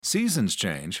Seasons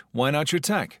change, why not your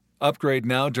tech? Upgrade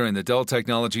now during the Dell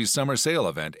Technologies Summer Sale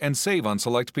event and save on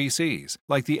select PCs,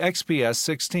 like the XPS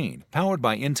 16, powered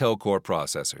by Intel Core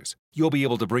processors. You'll be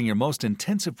able to bring your most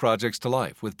intensive projects to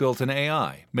life with built-in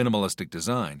AI, minimalistic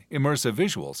design, immersive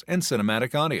visuals, and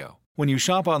cinematic audio. When you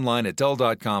shop online at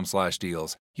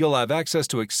Dell.com/deals, you'll have access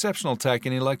to exceptional tech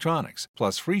and electronics,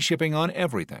 plus free shipping on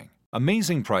everything.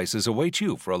 Amazing prices await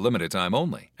you for a limited time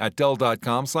only at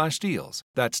Dell.com/deals.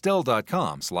 That's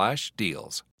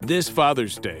Dell.com/deals. This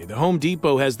Father's Day, the Home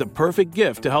Depot has the perfect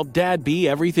gift to help Dad be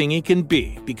everything he can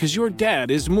be, because your dad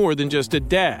is more than just a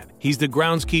dad. He's the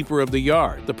groundskeeper of the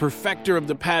yard, the perfecter of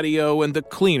the patio, and the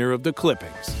cleaner of the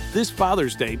clippings. This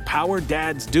Father's Day, power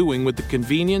Dad's doing with the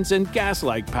convenience and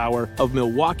gas-like power of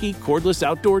Milwaukee cordless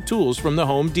outdoor tools from the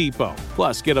Home Depot.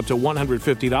 Plus, get up to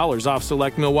 $150 off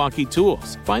select Milwaukee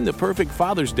tools. Find the perfect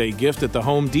Father's Day gift at the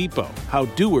Home Depot. How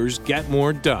doers get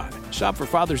more done. Shop for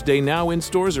Father's Day now in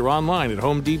stores or online at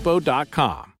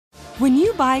HomeDepot.com. When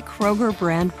you buy Kroger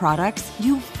brand products,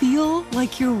 you feel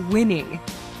like you're winning.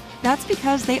 That's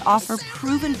because they offer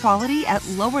proven quality at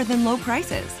lower than low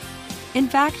prices. In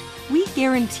fact, we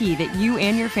guarantee that you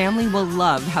and your family will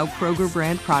love how Kroger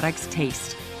brand products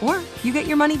taste, or you get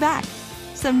your money back.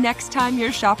 So next time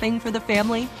you're shopping for the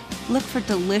family, look for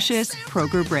delicious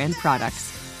Kroger brand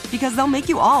products, because they'll make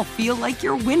you all feel like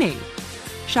you're winning.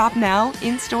 Shop now,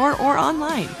 in-store, or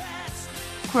online.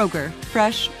 Kroger,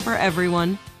 fresh for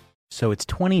everyone. So it's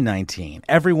 2019.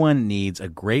 Everyone needs a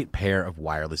great pair of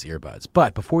wireless earbuds.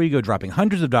 But before you go dropping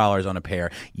hundreds of dollars on a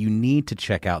pair, you need to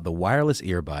check out the wireless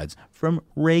earbuds from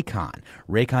Raycon.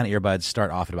 Raycon earbuds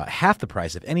start off at about half the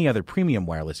price of any other premium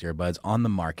wireless earbuds on the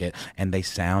market, and they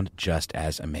sound just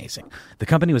as amazing. The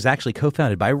company was actually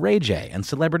co-founded by Ray J, and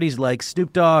celebrities like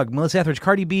Snoop Dogg, Melissa Etheridge,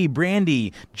 Cardi B,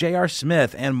 Brandy, J.R.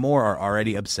 Smith, and more are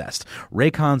already obsessed.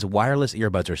 Raycon's wireless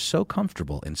earbuds are so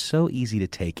comfortable and so easy to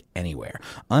take anywhere.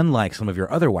 Unlike some of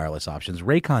your other wireless options,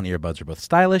 Raycon earbuds are both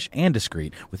stylish and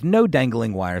discreet, with no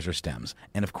dangling wires or stems.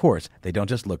 And of course, they don't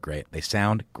just look great, they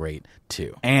sound great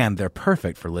too. And they're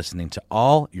perfect for listening to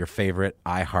all your favorite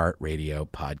iHeartRadio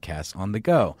podcasts on the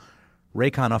go.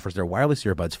 Raycon offers their wireless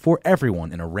earbuds for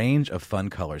everyone in a range of fun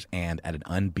colors and at an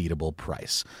unbeatable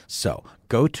price. So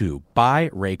go to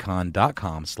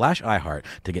buyraycon.com/iHeart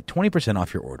to get 20%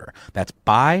 off your order. That's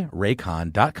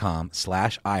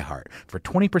buyraycon.com/iHeart for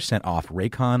 20% off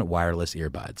Raycon wireless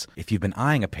earbuds. If you've been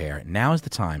eyeing a pair, now is the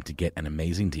time to get an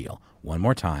amazing deal. One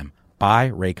more time,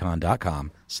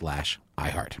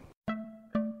 buyraycon.com/iHeart.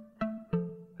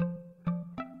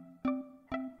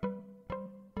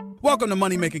 Welcome to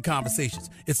Money Making Conversations.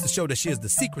 It's the show that shares the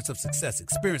secrets of success,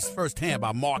 experienced firsthand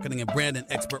by marketing and branding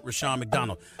expert Rushion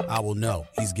McDonald. I will know.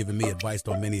 He's given me advice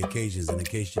on many occasions, and in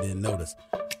case you didn't notice,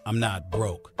 I'm not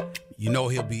broke. You know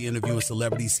he'll be interviewing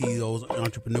celebrity CEOs,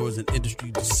 entrepreneurs, and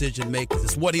industry decision makers.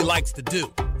 It's what he likes to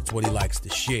do. It's what he likes to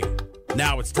share.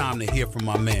 Now it's time to hear from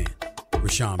my man,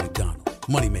 Rushion McDonald.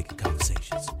 Money Making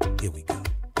Conversations. Here we go.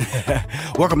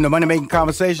 Welcome to Money Making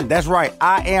Conversation. That's right.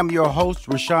 I am your host,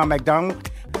 Rushion McDonald.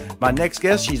 My next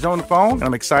guest, she's on the phone, and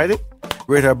I'm excited.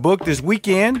 Read her book this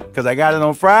weekend because I got it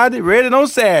on Friday, read it on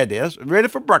Saturday. I was ready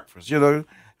for breakfast. You know,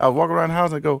 I was walking around the house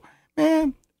and I go,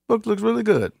 man, book looks really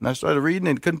good. And I started reading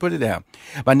and couldn't put it down.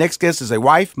 My next guest is a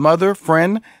wife, mother,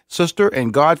 friend, sister,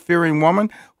 and God-fearing woman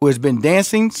who has been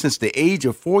dancing since the age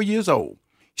of 4 years old.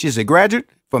 She's a graduate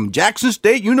from Jackson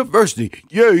State University,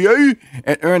 and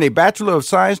earned a Bachelor of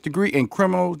Science degree in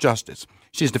criminal justice.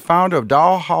 She's the founder of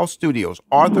Dollhouse Studios,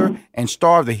 author, and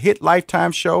star of the hit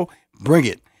Lifetime show, Bring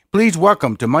It. Please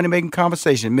welcome to Money Making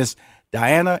Conversation, Miss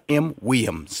Diana M.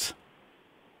 Williams.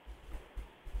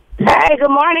 Hey, good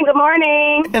morning, good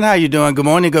morning. And how you doing? Good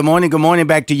morning, good morning, good morning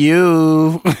back to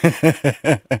you.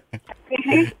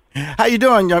 How you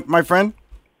doing, my friend?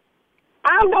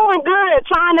 I'm doing good,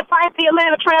 trying to fight the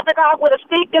Atlanta traffic off with a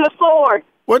stick and a sword.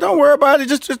 Well, don't worry about it.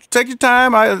 Just take your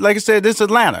time. Like I said, this is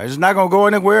Atlanta. It's not going to go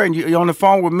anywhere, and you're on the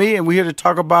phone with me, and we're here to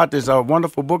talk about this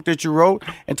wonderful book that you wrote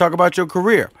and talk about your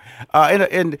career.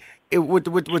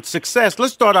 With success,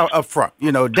 let's start out up front.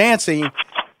 You know, dancing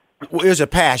is a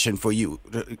passion for you.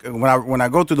 When I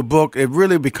go through the book, it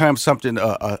really becomes something,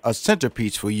 a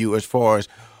centerpiece for you as far as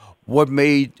what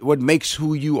makes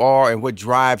who you are and what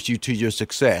drives you to your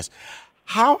success.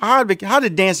 How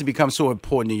did dancing become so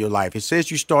important in your life? It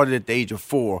says you started at the age of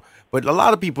 4, but a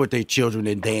lot of people put their children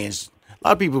in dance. A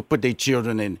lot of people put their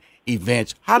children in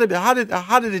events. How did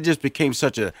it just become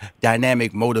such a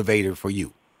dynamic motivator for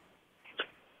you?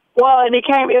 Well, it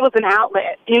was an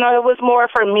outlet. You know, it was more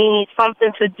for me,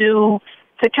 something to do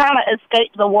to kind of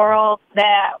escape the world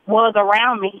that was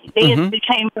around me. It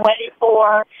became a way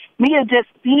for me to just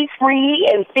be free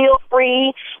and feel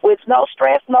free no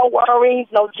stress, no worries,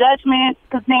 no judgment.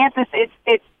 Because dance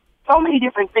it's so many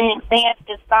different things. Dance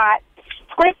is not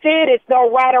scripted. It's no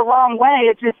right or wrong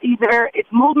way. It's just it's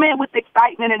movement with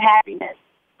excitement and happiness.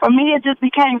 For me, it just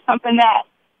became something that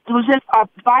it was just a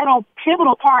vital,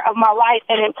 pivotal part of my life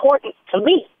and important to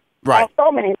me on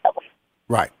so many levels.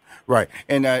 Right.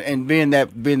 And being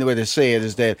the way to say it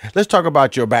is that let's talk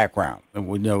about your background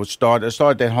and start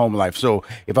that home life. So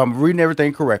if I'm reading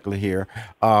everything correctly here,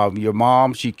 your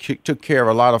mom, she took care of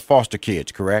a lot of foster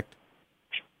kids, correct?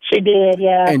 She did,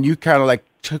 yeah. And you kind of like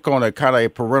took on a kind of a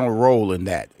parental role in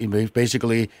that.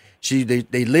 Basically,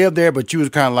 they lived there, but you was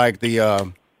kind of like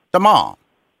the mom.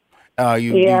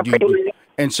 Pretty much.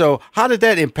 And so how did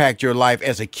that impact your life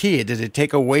as a kid? Did it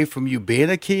take away from you being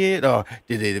a kid, or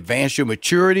did it advance your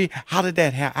maturity? How did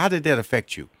that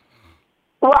affect you?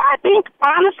 Well, I think,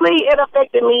 honestly, it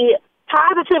affected me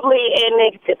positively and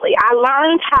negatively. I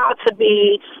learned how to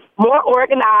be more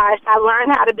organized. I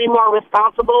learned how to be more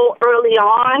responsible early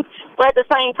on. But at the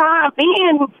same time,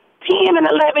 being 10 and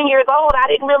 11 years old, I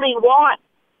didn't really want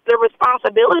the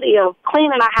responsibility of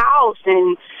cleaning a house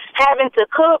and having to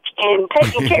cook and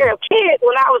taking care of kids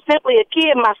when I was simply a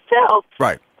kid myself.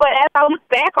 Right. But as I look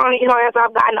back on it, as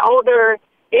I've gotten older,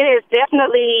 it has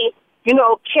definitely,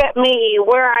 kept me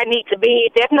where I need to be.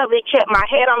 It definitely kept my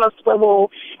head on a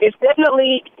swivel. It's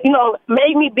definitely,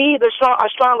 made me be a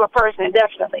stronger person,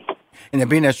 definitely. And then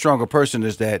being that stronger person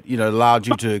is that, allowed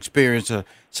you to experience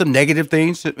some negative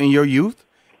things in your youth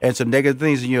and some negative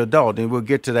things in your adult. And we'll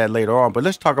get to that later on. But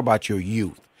let's talk about your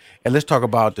youth. And let's talk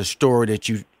about the story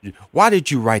why did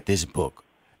you write this book,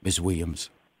 Ms. Williams?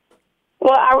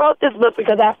 Well, I wrote this book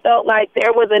because I felt like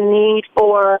there was a need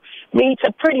for me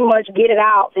to pretty much get it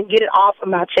out and get it off of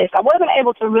my chest. I wasn't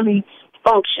able to really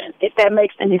function, if that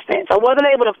makes any sense. I wasn't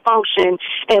able to function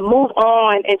and move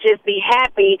on and just be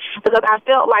happy because I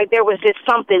felt like there was just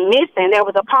something missing. There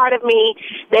was a part of me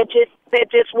that just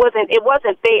wasn't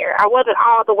there. I wasn't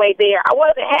all the way there. I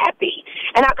wasn't happy.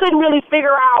 And I couldn't really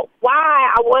figure out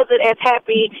why I wasn't as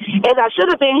happy as I should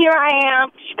have been. Here I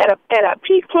am at a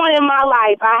peak point in my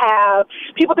life.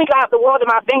 People think I have the world at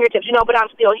my fingertips, but I'm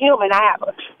still human. I have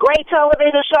a great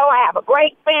television show. I have a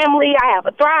great family. I have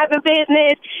a thriving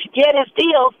business. Yet and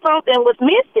still something was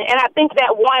missing. And I think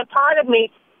that one part of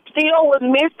me still was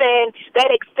missing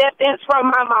that acceptance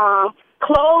from my mom,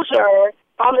 closure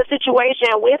on the situation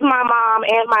with my mom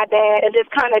and my dad, and just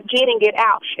kind of getting it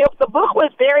out. The book was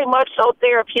very much so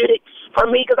therapeutic for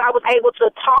me because I was able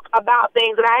to talk about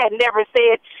things that I had never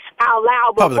said out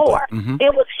loud before. Mm-hmm.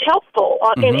 It was helpful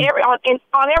on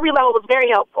every level. It was very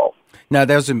helpful. Now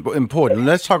that's important.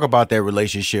 Let's talk about that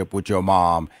relationship with your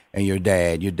mom and your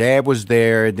dad. Your dad was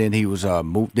there, then he was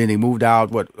moved. Then he moved out.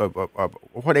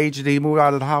 What age did he move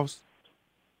out of the house?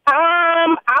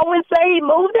 I wouldn't say he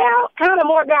moved out. Kind of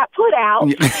more got put out.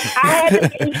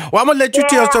 Well, I'm gonna let you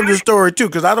tell some of the story too,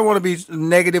 because I don't want to be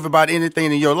negative about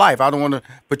anything in your life. I don't want to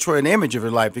portray an image of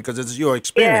your life because it's your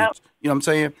experience. You know what I'm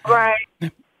saying? Right.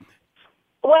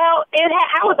 Well,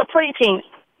 I was a preteen.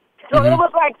 So it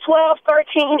was like 12,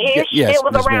 13-ish. Yes, it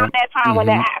was around that time when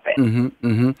that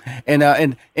happened.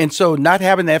 And so not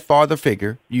having that father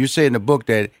figure, you say in the book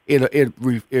that it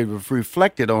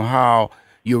reflected on how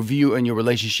your view and your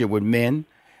relationship with men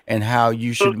and how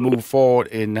you should move forward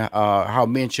and how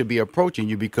men should be approaching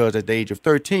you, because at the age of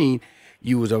 13,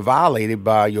 you was violated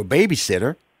by your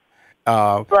babysitter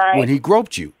when he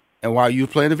groped you and while you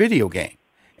were playing a video game.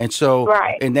 And so,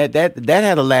 and that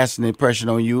had a lasting impression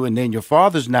on you. And then your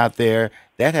father's not there.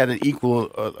 That had an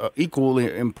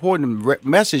equally important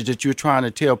message that you're trying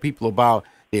to tell people about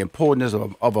the importance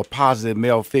of a positive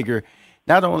male figure,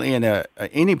 not only in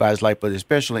anybody's life, but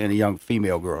especially in a young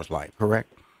female girl's life.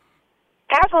 Correct?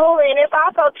 Absolutely. And it's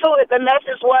also, too, the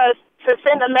message was to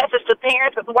send a message to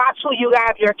parents to watch who you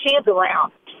have your kids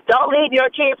around. Don't leave your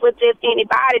kids with just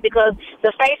anybody, because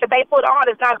the face that they put on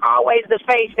is not always the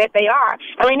face that they are.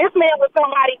 I mean, this man was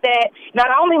somebody that not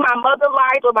only my mother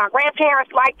liked or my grandparents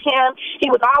liked him,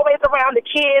 he was always around the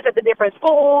kids at the different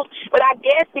schools, but I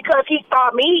guess because he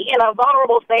saw me in a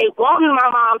vulnerable state, wanting my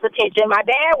mom's attention, my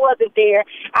dad wasn't there.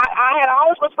 I had all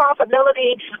this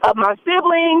responsibility of my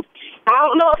siblings. I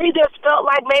don't know if he just felt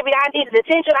like maybe I needed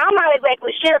attention. I'm not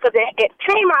exactly sure, because it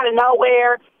came out of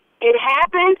nowhere. It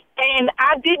happened, and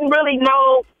I didn't really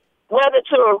know whether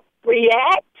to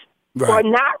react or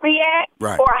not react,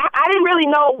 or I didn't really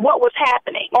know what was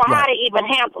happening or how to even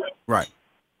handle it.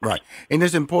 Right. And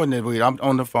it's important that I'm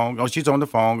on the phone. Oh, she's on the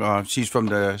phone. She's from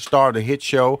the star of the hit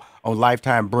show on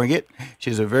Lifetime, Bring It.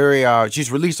 She's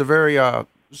released a very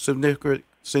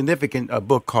significant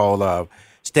book called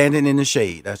Standing in the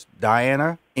Shade. That's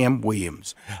Diana M.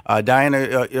 Williams.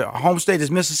 Diana, home state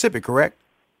is Mississippi, correct?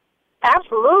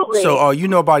 Absolutely. So you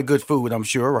know about good food, I'm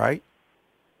sure, right?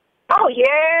 Oh,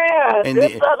 yeah. And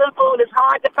Good Southern food is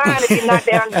hard to find if you're not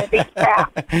down in the Deep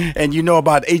South. And you know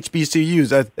about HBCUs.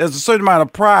 There's a certain amount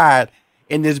of pride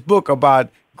in this book about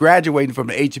graduating from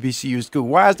the HBCU school.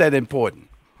 Why is that important?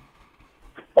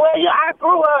 Well, I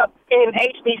grew up in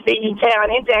HBCU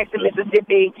town in Jackson,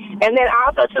 Mississippi, and then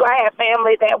also, too, I have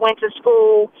family that went to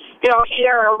school,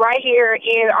 right here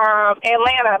in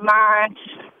Atlanta.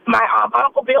 My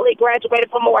Uncle Billy graduated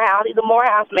from Morehouse. He's a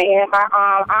Morehouse man. My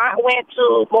aunt went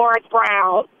to Lawrence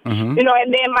Brown. And then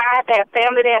I have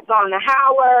family that's gone to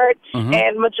Howard, and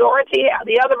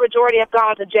the other majority have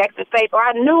gone to Jackson State. So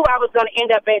I knew I was going to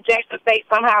end up at Jackson State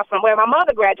somehow, somewhere. My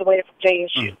mother graduated from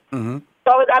JSU.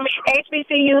 So,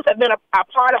 HBCUs have been a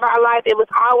part of our life. It was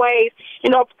always,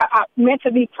 meant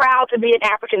to be proud to be an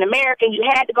African-American. You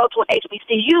had to go to an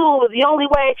HBCU. It was the only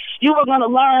way you were going to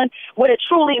learn what it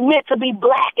truly meant to be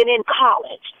black and in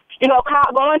college.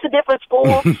 Going to different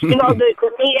schools, the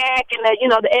MEAC and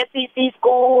the SEC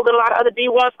schools and a lot of other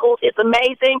D1 schools, it's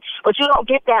amazing. But you don't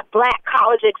get that black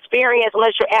college experience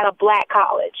unless you're at a black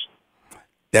college.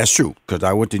 That's true, because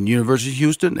I went to the University of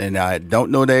Houston, and I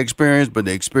don't know the experience, but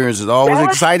the experience is always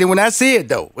exciting when I see it,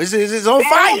 though. It's on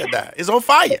fire now. It's on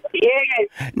fire.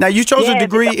 Yes. Now, you chose a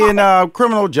degree in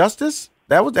criminal justice?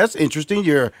 That's interesting.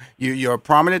 You're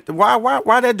prominent.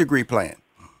 Why that degree plan?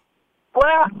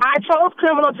 Well, I chose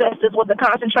criminal justice with a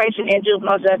concentration in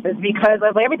juvenile justice because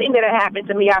of everything that had happened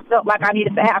to me. I felt like I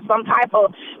needed to have some type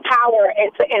of power and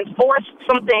to enforce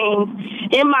some things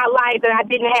in my life that I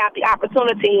didn't have the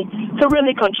opportunity to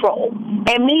really control.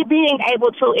 And me being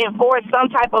able to enforce some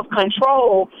type of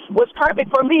control was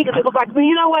perfect for me because it was like, well,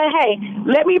 you know what? Hey,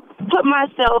 let me put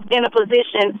myself in a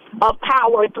position of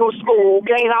power through school,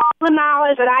 gain all the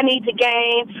knowledge that I need to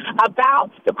gain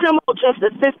about the criminal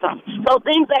justice system. So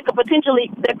things that could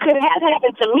that could have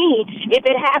happened to me, if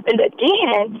it happened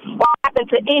again or happened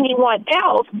to anyone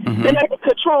else, then I could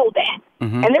control that.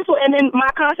 And then my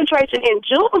concentration in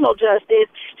juvenile justice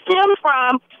stemmed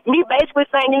from me basically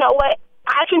saying, you know what,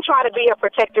 I can try to be a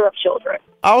protector of children.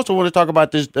 I also want to talk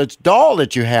about this doll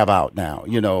that you have out now.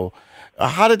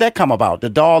 How did that come about?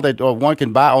 The doll that one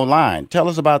can buy online. Tell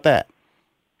us about that.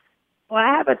 Well,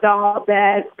 I have a doll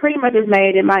that pretty much is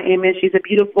made in my image. She's a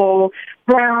beautiful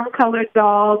brown-colored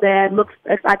doll that looks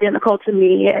identical to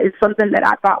me. It's something that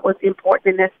I thought was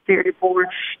important and necessary for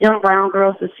young brown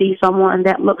girls to see someone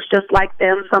that looks just like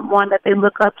them, someone that they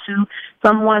look up to,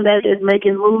 someone that is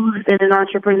making moves and an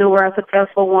entrepreneur, a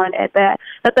successful one at that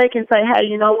they can say, hey,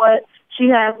 you know what? She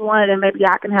has one, and maybe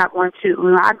I can have one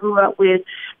too. I grew up with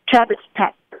Cabbage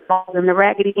Patch dolls and the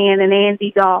Raggedy Ann and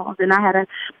Andy dolls, and I had a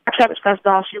Cabbage Patch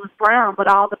doll. She was brown, but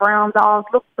all the brown dolls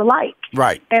looked alike.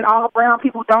 Right. And all brown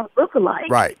people don't look alike.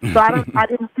 Right. So I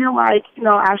didn't feel like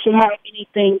I should have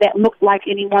anything that looked like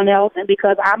anyone else, and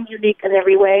because I'm unique in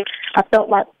every way, I felt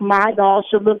like my doll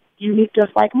should look unique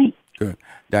just like me. Good.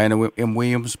 Diana M.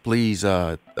 Williams, please,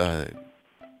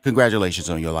 congratulations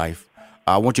on your life.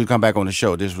 I want you to come back on the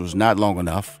show. This was not long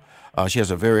enough. She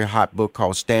has a very hot book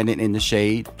called Standing in the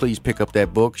Shade. Please pick up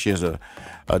that book. She has a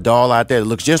doll out there that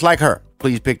looks just like her.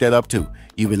 Please pick that up, too.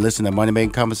 You've been listening to Money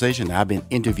Making Conversation. I've been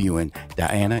interviewing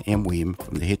Diana M. Williams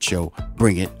from the hit show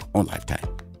Bring It on Lifetime.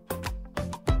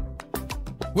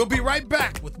 We'll be right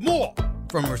back with more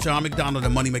from Rushion McDonald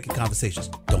and Money Making Conversations.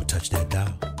 Don't touch that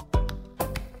dial.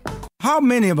 How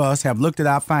many of us have looked at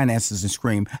our finances and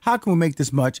screamed, how can we make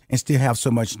this much and still have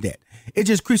so much debt? It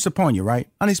just creeps upon you, right?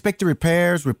 Unexpected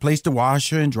repairs, replace the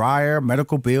washer and dryer,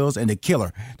 medical bills, and the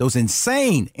killer, those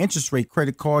insane interest rate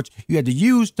credit cards you had to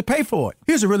use to pay for it.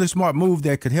 Here's a really smart move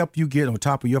that could help you get on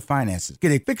top of your finances.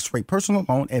 Get a fixed rate personal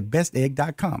loan at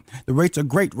bestegg.com. The rates are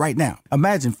great right now.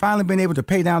 Imagine finally being able to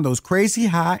pay down those crazy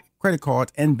high credit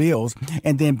cards and bills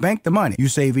and then bank the money you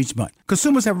save each month.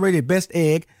 Consumers have rated Best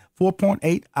Egg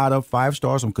 4.8 out of 5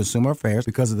 stars on Consumer Affairs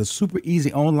because of the super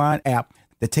easy online app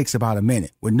that takes about a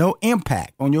minute with no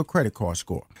impact on your credit card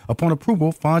score. Upon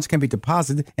approval, funds can be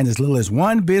deposited in as little as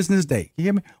 1 business day. You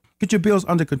hear me? Get your bills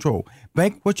under control.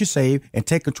 Bank what you save and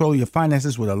take control of your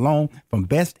finances with a loan from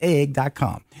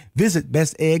bestegg.com. Visit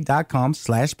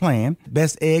bestegg.com/plan.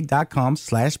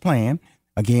 Bestegg.com/plan.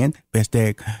 Again,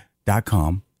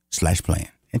 bestegg.com/plan.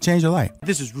 and change your life.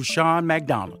 This is Rushion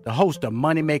McDonald, the host of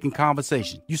Money Making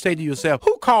Conversations. You say to yourself,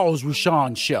 who calls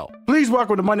Rushion's show? Please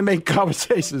welcome to Money Making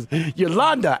Conversations,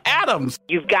 Yolanda Adams.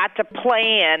 You've got to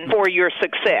plan for your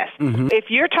success. If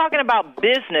you're talking about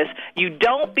business, you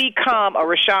don't become a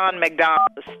Rushion McDonald,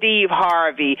 Steve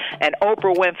Harvey, and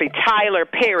Oprah Winfrey, Tyler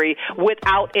Perry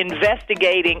without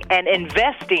investigating and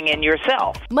investing in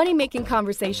yourself. Money Making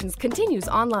Conversations continues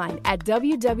online at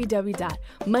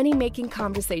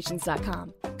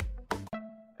www.moneymakingconversations.com.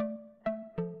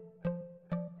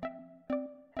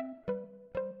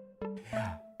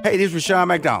 Hey, this is Rushion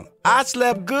McDonald. I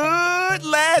slept good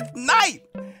last night.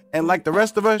 And like the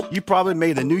rest of us, you probably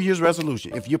made a New Year's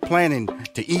resolution. If you're planning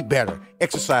to eat better,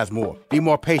 exercise more, be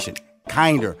more patient,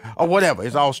 kinder, or whatever,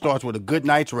 it all starts with a good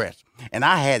night's rest. And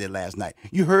I had it last night.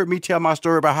 You heard me tell my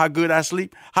story about how good I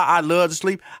sleep, how I love to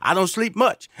sleep. I don't sleep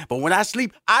much, but when I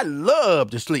sleep, I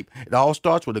love to sleep. It all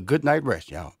starts with a good night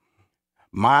rest, y'all.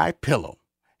 My pillow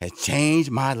has changed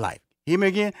my life. Hear me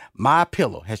again? My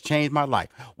pillow has changed my life.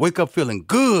 Wake up feeling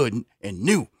good and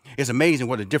new. It's amazing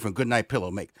what a different good night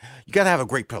pillow makes. You got to have a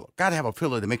great pillow. Got to have a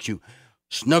pillow that makes you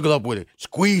snuggle up with it,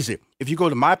 squeeze it. If you go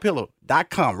to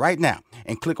mypillow.com right now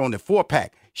and click on the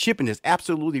 4-pack, shipping is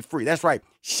absolutely free. That's right.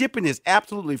 Shipping is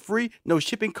absolutely free. No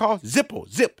shipping cost. Zippo,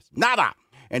 zip, nada.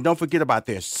 And don't forget about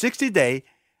their 60-day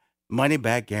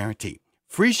money-back guarantee.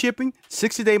 Free shipping,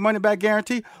 60-day money-back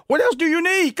guarantee. What else do you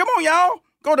need? Come on, y'all.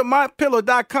 Go to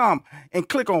mypillow.com and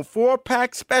click on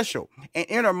 4-pack special and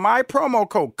enter my promo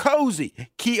code COZY,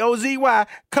 K-O-Z-Y,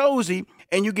 COZY,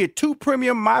 and you get 2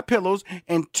 premium My Pillows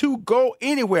and 2 Go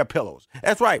Anywhere pillows.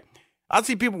 That's right. I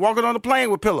see people walking on the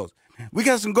plane with pillows. We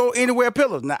got some Go Anywhere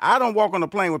pillows. Now, I don't walk on the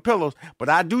plane with pillows, but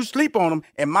I do sleep on them,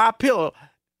 and my pillow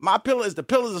is the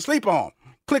pillow to sleep on.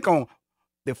 Click on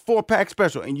the 4-pack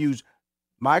special and use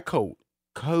my code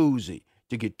COZY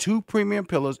to get 2 premium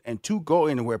pillows and 2 Go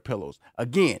Anywhere pillows.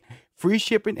 Again, free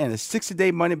shipping and a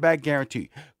 60-day money-back guarantee.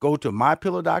 Go to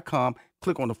mypillow.com,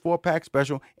 click on the 4-pack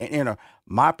special, and enter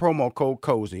my promo code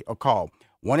COZY or call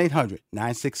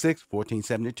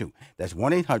 1-800-966-1472. That's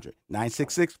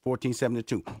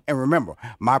 1-800-966-1472. And remember,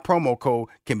 my promo code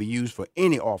can be used for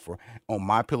any offer on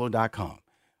mypillow.com.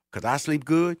 Because I sleep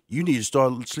good, you need to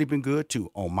start sleeping good too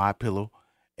on MyPillow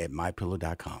at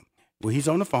mypillow.com. Well, he's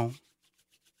on the phone.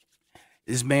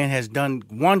 This man has done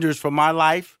wonders for my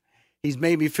life. He's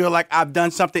made me feel like I've done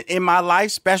something in my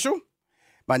life special.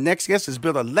 My next guest has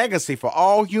built a legacy for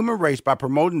all human race by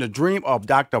promoting the dream of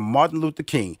Dr. Martin Luther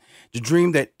King, the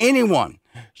dream that everyone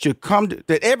should come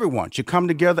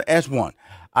together as one.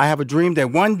 I have a dream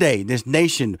that one day this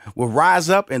nation will rise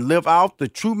up and live out the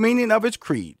true meaning of its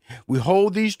creed. We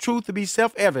hold these truths to be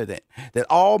self-evident, that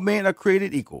all men are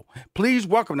created equal. Please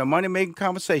welcome to Money Making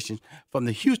Conversations from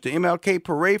the Houston MLK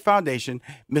Parade Foundation,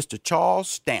 Mr. Charles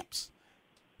Stamps.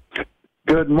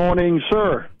 Good morning,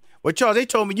 sir. Well, Charles, they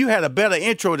told me you had a better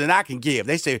intro than I can give.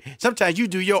 They say sometimes you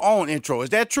do your own intro. Is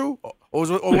that true? Or was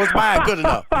mine good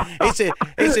enough? They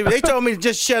told me to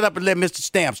just shut up and let Mr.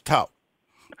 Stamps talk.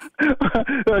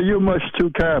 You're much too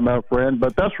kind, my friend,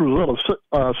 but that's a result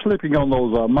of sleeping on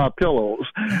those My Pillows.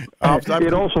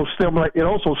 It also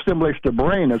stimulates the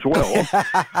brain as well.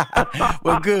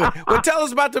 Well, good. Well, tell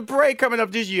us about the parade coming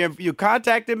up this year. You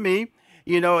contacted me.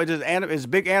 You know, it's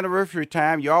big anniversary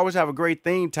time. You always have a great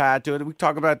theme tied to it. We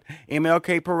talk about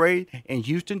MLK Parade in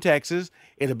Houston, Texas.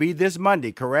 It'll be this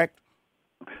Monday, correct?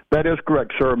 That is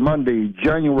correct, sir. Monday,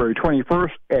 January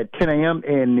 21st at 10 a.m.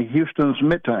 in Houston's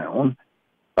Midtown.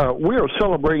 We are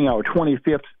celebrating our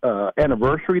 25th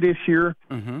anniversary this year,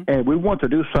 and we want to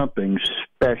do something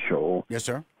special. Yes,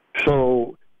 sir.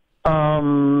 So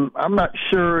I'm not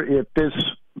sure if this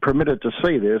permitted to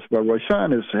say this, but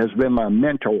Rushion has been my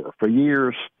mentor for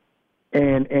years,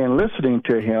 and listening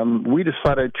to him, we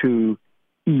decided to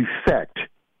effect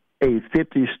a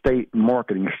 50-state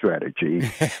marketing strategy,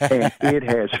 and it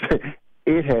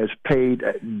has paid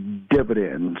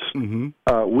dividends.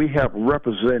 We have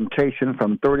representation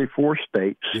from 34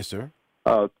 states. Yes, sir.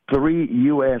 3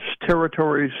 U.S.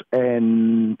 territories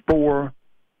and 4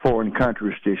 foreign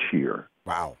countries this year.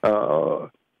 Wow.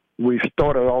 We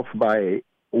started off by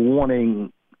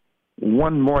wanting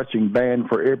one marching band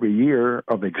for every year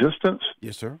of existence.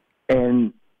 Yes, sir.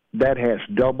 And that has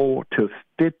doubled to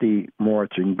 50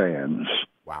 marching bands.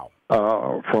 Wow.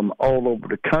 From all over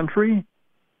the country.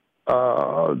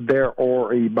 There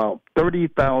are about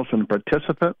 30,000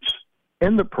 participants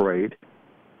in the parade,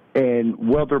 and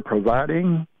weather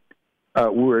providing,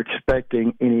 we're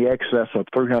expecting in excess of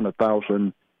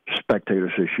 300,000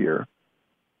 spectators this year.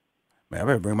 Man, I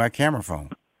better bring my camera phone.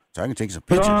 So I can take some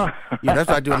pictures. That's what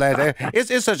I do last day.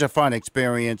 It's such a fun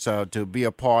experience to be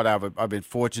a part of. I've been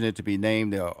fortunate to be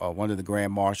named one of the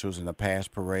Grand Marshals in the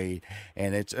past parade.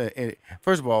 And it's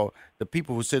first of all, the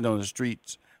people who sit on the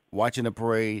streets watching the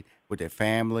parade with their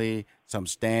family, some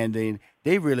standing,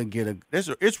 they really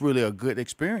it's really a good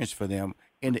experience for them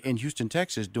in Houston,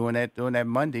 Texas, doing that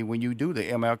Monday when you do the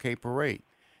MLK parade.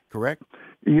 Correct?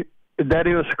 That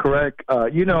is correct.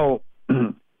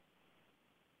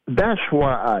 That's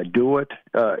why I do it.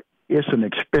 It's an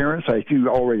experience, as you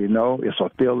already know. It's a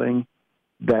feeling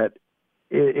that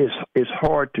is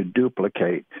hard to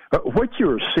duplicate. What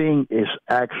you're seeing is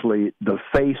actually the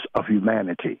face of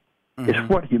humanity. Mm-hmm. It's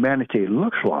what humanity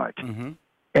looks like. Mm-hmm.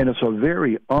 And it's a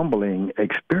very humbling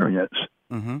experience.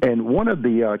 Mm-hmm. And one of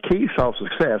the keys of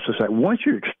success is that once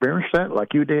you experience that,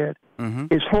 like you did, mm-hmm.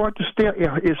 it's hard to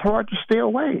stay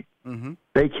away. Mm-hmm.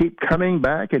 They keep coming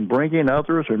back and bringing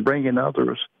others.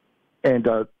 And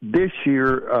this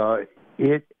year,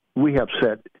 we have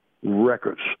set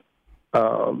records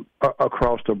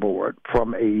across the board,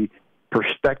 from a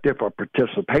perspective of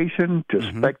participation to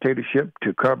mm-hmm. spectatorship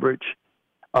to coverage,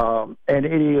 and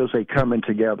it is a coming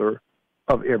together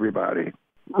of everybody.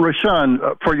 Rushion,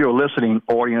 for your listening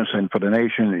audience and for the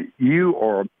nation, you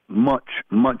are much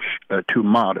too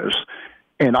modest,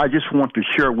 and I just want to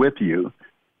share with you.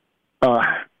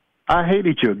 I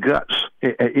hated your guts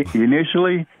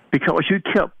initially because you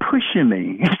kept pushing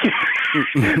me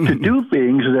to do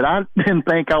things that I didn't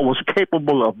think I was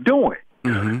capable of doing.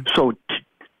 Mm-hmm. So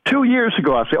 2 years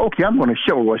ago, I said, okay, I'm going to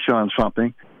show Rushion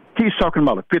something. He's talking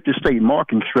about a 50-state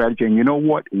marketing strategy, and you know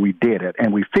what? We did it,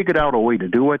 and we figured out a way to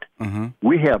do it. Mm-hmm.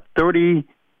 We have 30,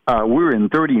 we're in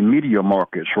 30 media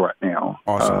markets right now.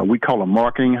 Awesome. We call them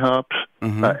marketing hubs.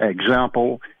 Mm-hmm.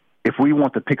 Example, if we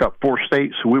want to pick up 4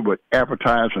 states, we would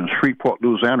advertise in Shreveport,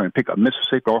 Louisiana, and pick up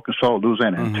Mississippi, Arkansas,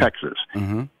 Louisiana, mm-hmm. and Texas.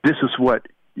 Mm-hmm. This is what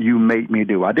you made me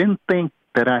do. I didn't think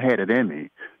that I had it in me,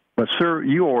 but, sir,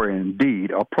 you are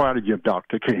indeed a prodigy of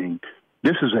Dr. King.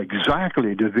 This is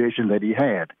exactly the vision that he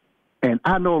had. And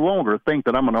I no longer think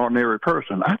that I'm an ordinary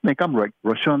person. I think I'm like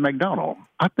Rushion McDonald.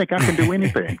 I think I can do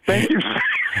anything. Thank you.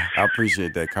 I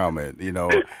appreciate that comment.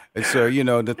 And so,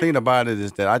 the thing about it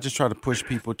is that I just try to push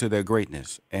people to their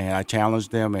greatness, and I challenge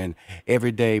them. And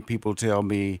every day people tell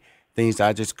me things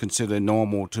I just consider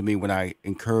normal to me when I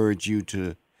encourage you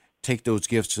to take those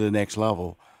gifts to the next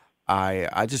level.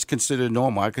 I just consider it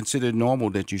normal. I consider it normal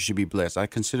that you should be blessed. I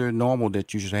consider it normal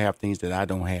that you should have things that I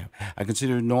don't have. I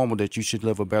consider it normal that you should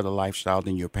live a better lifestyle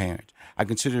than your parents. I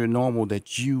consider it normal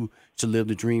that you should live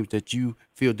the dreams that you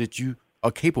feel that you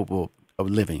are capable of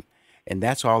living. And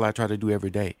that's all I try to do every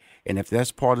day. And if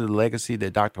that's part of the legacy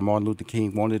that Dr. Martin Luther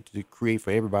King wanted to create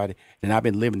for everybody, then I've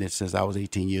been living it since I was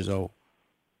 18 years old.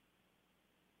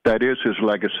 That is his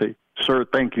legacy. Sir,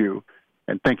 thank you.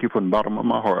 And thank you from the bottom of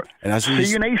my heart. And I see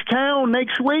you in H-Town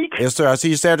next week. Yes, sir. I'll see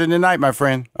you Saturday night, my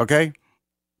friend. Okay?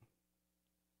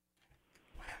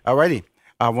 All righty.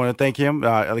 I want to thank him.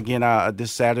 Again,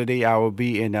 this Saturday, I will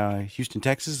be in Houston,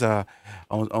 Texas.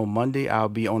 On Monday, I'll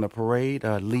be on a parade,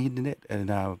 leading it,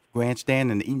 and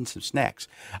grandstand and eating some snacks.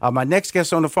 My next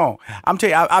guest on the phone, I'm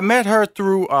telling you, I met her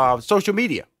through social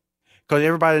media, because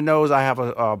everybody knows I have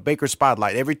a Baker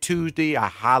Spotlight. Every Tuesday, I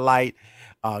highlight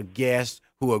guests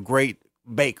who are great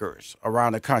bakers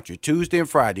around the country. Tuesday and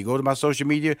Friday, go to my social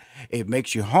media. It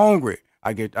makes you hungry.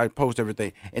 I post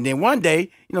everything. And then one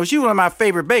day, she's one of my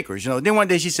favorite bakers. Then one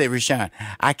day she said, Rushion,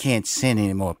 I can't send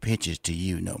any more pictures to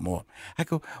you no more. I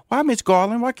go, why, Miss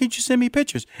Garland? Why can't you send me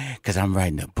pictures? Because I'm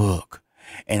writing a book.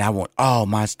 And I want all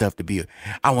my stuff to be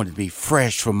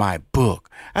fresh for my book.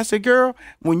 I said, girl,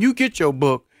 when you get your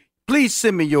book, please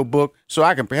send me your book so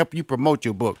I can help you promote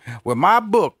your book. Well, my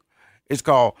book is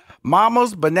called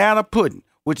Mama's Banana Pudding,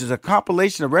 which is a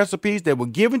compilation of recipes that were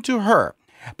given to her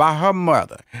by her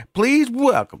mother. Please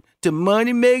welcome to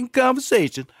Money Making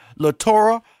Conversation,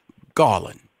 LaTora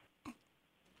Garland.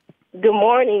 Good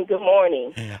morning. Good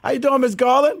morning. How you doing, Miss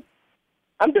Garland?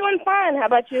 I'm doing fine. How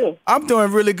about you? I'm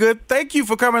doing really good. Thank you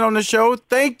for coming on the show.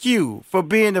 Thank you for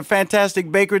being the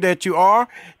fantastic baker that you are.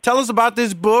 Tell us about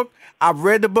this book. I've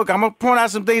read the book. I'm going to point out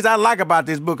some things I like about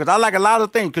this book, because I like a lot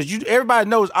of things, because everybody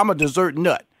knows I'm a dessert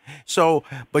nut. So,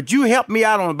 but you helped me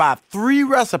out on about 3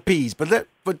 recipes.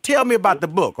 But tell me about the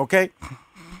book, okay?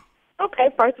 Okay.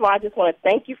 First of all, I just want to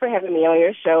thank you for having me on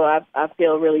your show. I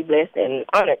feel really blessed and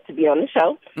honored to be on the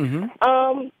show.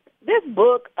 Mm-hmm. This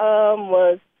book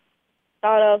was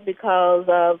thought of because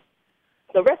of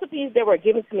the recipes that were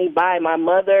given to me by my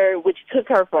mother, which took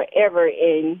her forever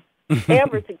to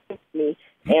give to me.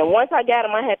 And once I got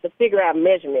them, I had to figure out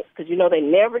measurements, because, they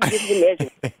never give you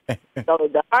measurements. So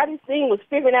the hardest thing was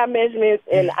figuring out measurements,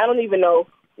 and I don't even know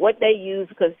what they use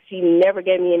because she never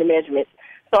gave me any measurements.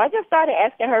 So I just started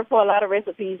asking her for a lot of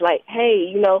recipes like, hey,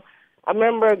 you know, I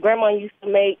remember Grandma used to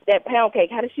make that pound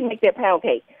cake. How did she make that pound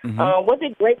cake? What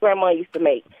did great-grandma used to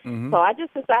make? So I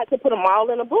just decided to put them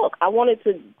all in a book. I wanted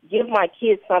to give my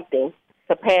kids something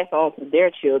to pass on to their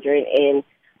children and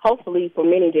hopefully for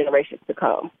many generations to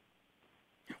come.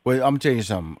 Well, I'm going to tell you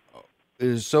something.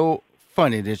 It's so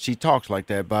funny that she talks like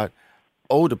that about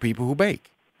older people who bake.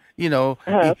 You know,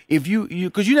 if you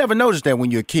because you never notice that when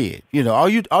you're a kid. You know, all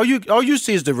you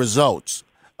see is the results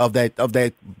of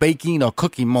that baking or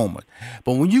cooking moment.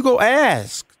 But when you go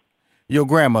ask your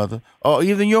grandmother or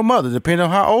even your mother, depending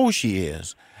on how old she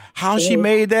is, how she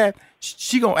made that,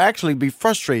 she gonna actually be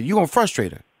frustrated. You gonna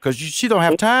frustrate her because she don't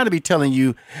have time to be telling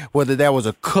you whether that was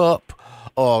a cup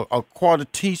or a quarter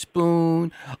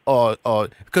teaspoon or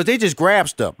because they just grab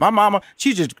stuff. My mama,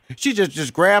 she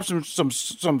just grabs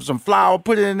some flour,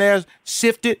 put it in there,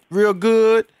 sift it real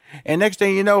good. And next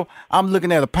thing you know, I'm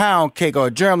looking at a pound cake or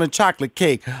a German chocolate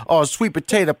cake or a sweet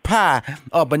potato pie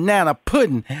or banana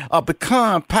pudding or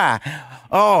pecan pie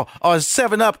or a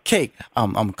 7-Up cake.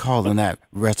 I'm calling out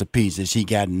recipes that she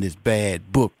got in this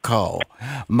bad book called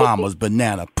Mama's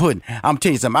Banana Pudding. I'm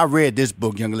telling you something. I read this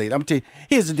book, young lady. I'm telling you,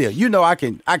 here's the deal. You know, I'm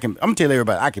telling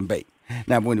everybody I can bake.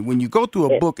 Now, when you go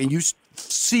through a book and you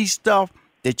see stuff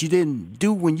that you didn't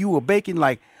do when you were baking,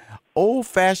 like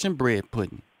old-fashioned bread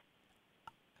pudding.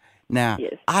 Now,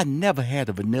 I never had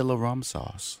a vanilla rum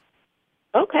sauce.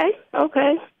 Okay.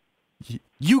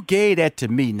 You gave that to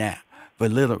me now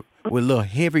with a little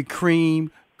heavy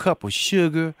cream, cup of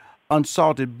sugar,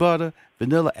 unsalted butter,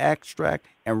 vanilla extract,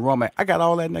 and rum. I got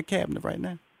all that in the cabinet right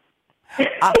now.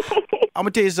 I'm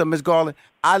gonna tell you something, Miss Garland.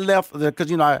 I left because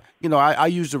I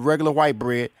used the regular white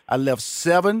bread. I left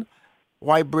 7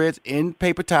 white breads in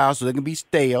paper towels so they can be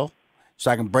stale,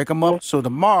 so I can break them up. So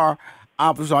tomorrow.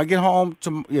 So I get home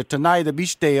tonight to be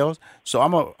stale. So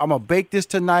I'm gonna bake this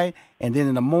tonight, and then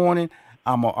in the morning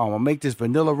I'm gonna make this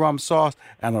vanilla rum sauce,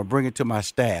 and I'm gonna bring it to my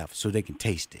staff so they can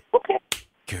taste it. Okay.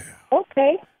 Girl.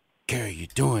 Okay. Girl, you're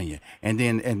doing it.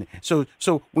 And so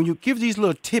when you give these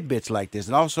little tidbits like this,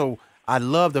 and also I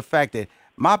love the fact that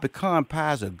my pecan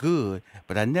pies are good,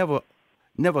 but I never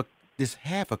this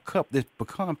half a cup this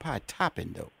pecan pie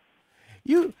topping though.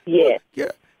 You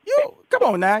come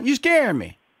on now, you scaring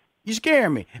me. You scare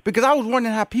me because I was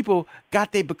wondering how people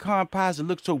got their pecan pies to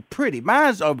look so pretty.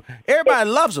 Everybody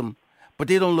loves them, but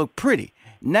they don't look pretty.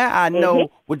 Now I know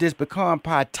with this pecan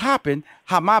pie topping,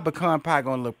 how my pecan pie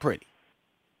gonna look pretty.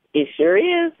 It sure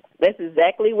is. That's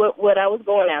exactly what I was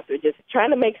going after, just trying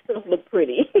to make stuff look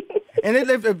pretty.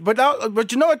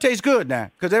 But you know it tastes good now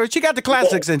because she got the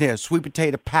classics in here: sweet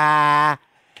potato pie,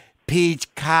 peach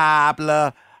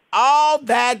cobbler, all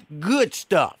that good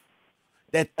stuff.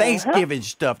 That Thanksgiving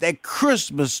stuff, that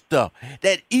Christmas stuff,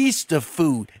 that Easter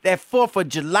food, that 4th of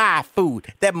July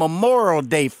food, that Memorial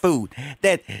Day food,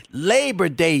 that Labor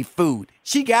Day food.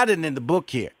 She got it in the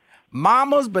book here.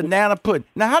 Mama's Banana Pudding.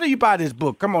 Now, how do you buy this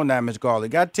book? Come on now, Miss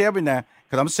Garland. Got to tell me now,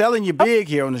 because I'm selling you big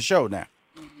here on the show now.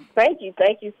 Thank you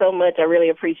so much. I really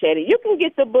appreciate it. You can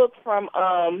get the book from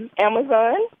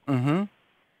Amazon.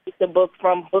 Get the book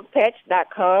from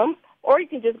bookpatch.com. Or you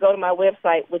can just go to my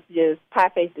website, which is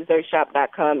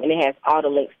piefacedessertshop.com, and it has all the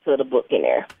links to the book in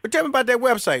there. But tell me about that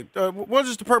website. What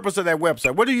is the purpose of that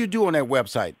website? What do you do on that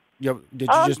website that you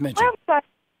just mentioned? My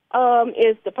website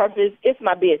is the purpose. It's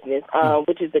my business,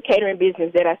 which is the catering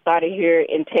business that I started here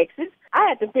in Texas. I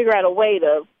had to figure out a way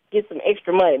to get some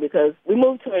extra money because we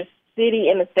moved to a city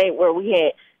in a state where we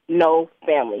had no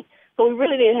family. So we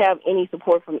really didn't have any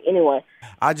support from anyone.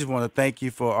 I just want to thank you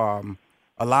for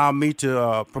allow me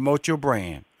to promote your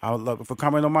brand. I would love for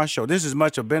coming on my show. This is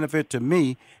much a benefit to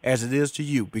me as it is to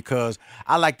you because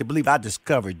I like to believe I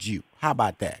discovered you. How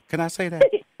about that? Can I say that?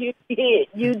 You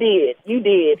did.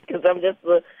 Because I'm just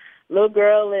a little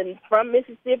girl from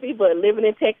Mississippi, but living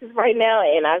in Texas right now,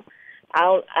 and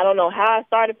I don't know how I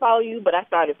started following you, but I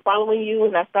started following you,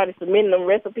 and I started submitting them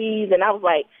recipes, and I was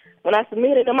like, when I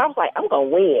submitted them, I was like, I'm going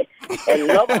to win. And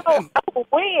nobody knows I'm going to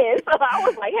win. So I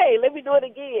was like, hey, let me do it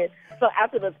again. So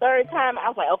after the 3rd time, I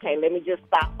was like, okay, let me just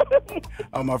stop.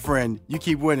 Oh, my friend, you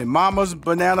keep winning. Mama's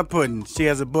Banana Pudding. She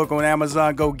has a book on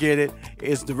Amazon. Go get it.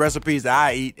 It's the recipes that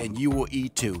I eat, and you will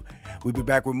eat too. We'll be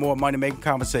back with more Money Making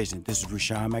Conversation. This is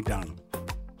Rushion McDonald.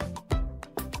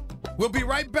 We'll be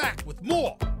right back with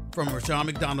more from Rushion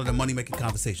McDonald and Money Making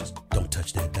Conversations. Don't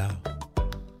touch that dial.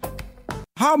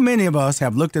 How many of us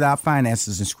have looked at our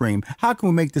finances and screamed, how can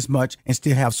we make this much and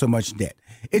still have so much debt?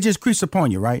 It just creeps upon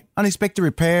you, right? Unexpected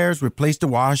repairs, replace the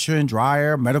washer and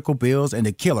dryer, medical bills, and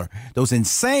the killer, those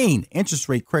insane interest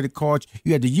rate credit cards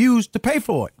you had to use to pay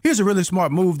for it. Here's a really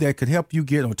smart move that could help you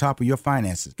get on top of your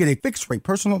finances. Get a fixed rate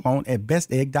personal loan at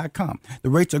bestegg.com. The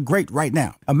rates are great right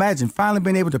now. Imagine finally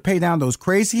being able to pay down those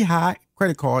crazy high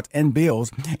credit cards and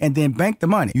bills and then bank the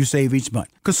money you save each month.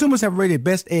 Consumers have rated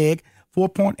Best Egg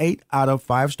 4.8 out of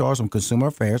 5 stars on Consumer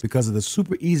Affairs because of the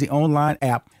super easy online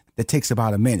app that takes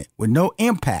about a minute with no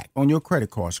impact on your credit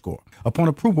card score. Upon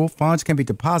approval, funds can be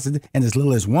deposited in as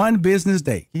little as 1 business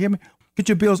day. You hear me? Get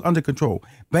your bills under control.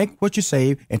 Bank what you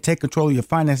save and take control of your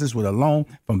finances with a loan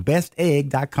from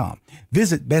bestegg.com.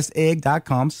 Visit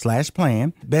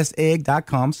bestegg.com/plan,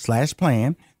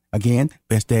 bestegg.com/plan. Again,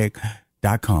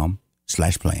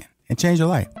 bestegg.com/plan, and change your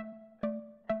life.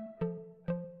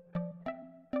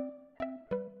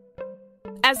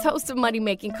 As host of Money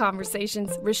Making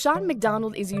Conversations, Rushion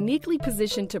McDonald is uniquely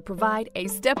positioned to provide a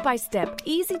step-by-step,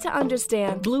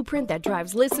 easy-to-understand blueprint that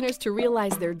drives listeners to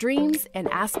realize their dreams and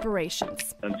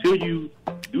aspirations. Until you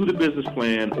do the business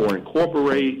plan or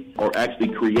incorporate or actually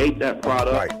create that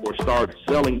product or start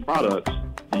selling products,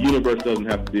 the universe doesn't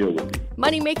have to deal with it.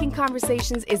 Money Making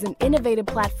Conversations is an innovative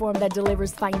platform that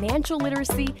delivers financial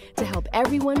literacy to help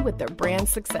everyone with their brand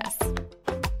success.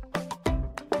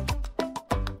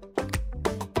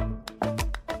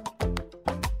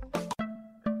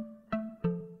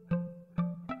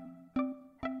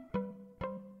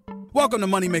 Welcome to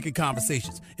Money Making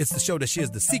Conversations. It's the show that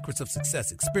shares the secrets of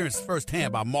success, experienced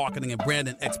firsthand by marketing and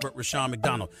branding expert Rushion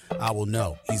McDonald. I will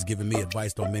know. He's given me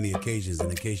advice on many occasions, and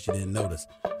in case you didn't notice,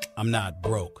 I'm not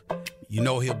broke. You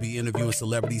know he'll be interviewing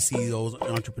celebrity CEOs,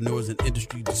 entrepreneurs, and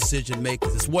industry decision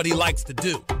makers. It's what he likes to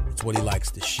do. It's what he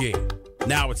likes to share.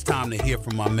 Now it's time to hear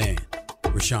from my man,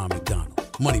 Rushion McDonald.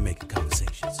 Money Making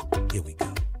Conversations. Here we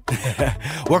go.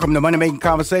 Welcome to Money Making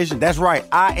Conversation. That's right.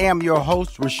 I am your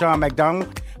host, Rushion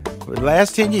McDonald. For the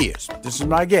last 10 years, this is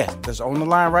my guest that's on the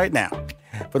line right now.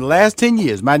 For the last 10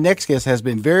 years, my next guest has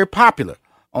been very popular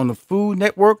on the Food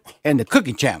Network and the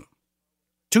Cooking Channel.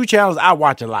 2 channels I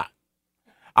watch a lot.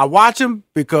 I watch them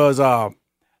because a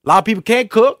lot of people can't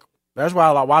cook. That's why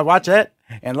I watch that.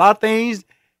 And a lot of things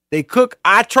they cook,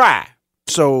 I try.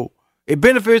 So it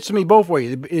benefits me both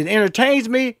ways. It entertains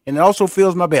me and it also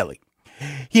fills my belly.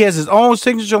 He has his own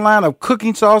signature line of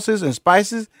cooking sauces and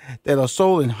spices that are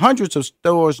sold in hundreds of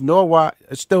stores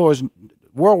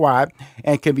worldwide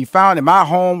and can be found in my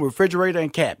home refrigerator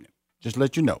and cabinet. Just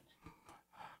let you know.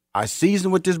 I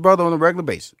season with this brother on a regular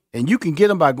basis. And you can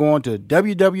get him by going to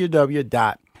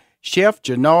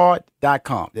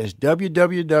www.chefjannard.com. That's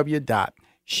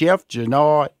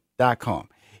www.chefjannard.com.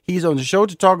 He's on the show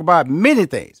to talk about many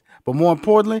things, but more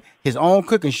importantly, his own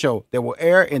cooking show that will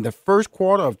air in the first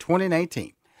quarter of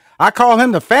 2019. I call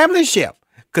him the family chef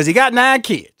because he got 9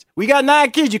 kids. We got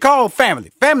 9 kids. You call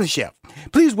family chef.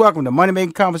 Please welcome to Money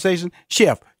Making Conversation,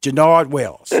 Chef Jannard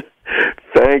Wells.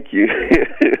 Thank you.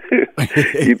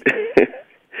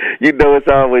 You know it's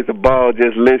always a ball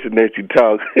just listening as you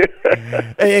talk.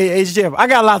 hey, Chef, I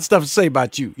got a lot of stuff to say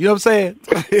about you. You know what I'm saying?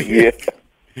 Yeah.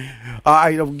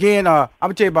 Again, I'm going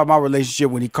to tell you about my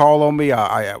relationship. When he called on me,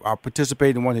 I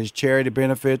participated in one of his charity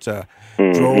benefits,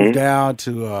 drove down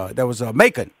to, that was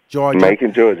Macon, Georgia.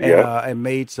 Macon, Georgia, yeah. And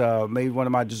made one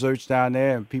of my desserts down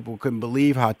there, and people couldn't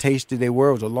believe how tasty they were.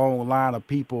 It was a long line of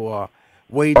people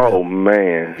waiting. Oh,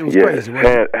 man. It was crazy.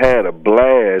 Had a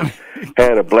blast.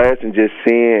 Had a blast, and just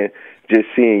seeing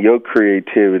your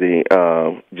creativity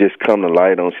just come to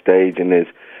light on stage, and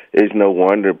it's no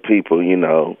wonder people,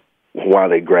 why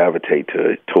they gravitate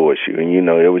towards you. And,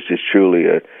 it was just truly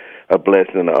a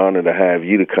blessing and an honor to have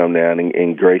you to come down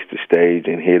and grace the stage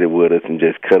and hit it with us and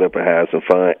just cut up and have some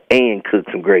fun and cook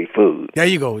some great food. There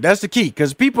you go. That's the key,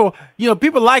 because people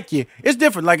like you. It's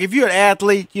different. Like if you're an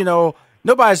athlete,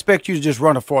 nobody expects you to just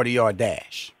run a 40-yard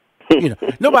dash.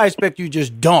 Nobody expects you to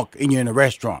just dunk and you're in a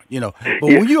restaurant, But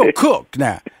when you're a cook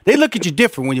now, they look at you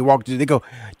different when you walk through. They go,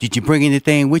 "Did you bring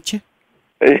anything with you?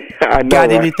 I know,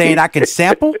 got anything I can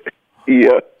sample?"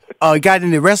 Yeah. Got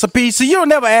any recipes? So you don't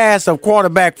never ask a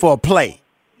quarterback for a play.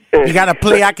 You got a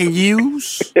play I can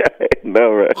use?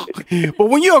 No, right. But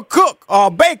when you're a cook or a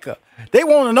baker, they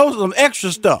want to know some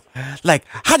extra stuff. Like,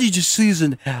 how did you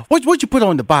season? What you put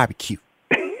on the barbecue?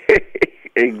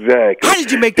 Exactly. How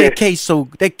did you make that cake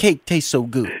taste so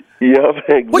good? Yep,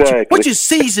 exactly. What you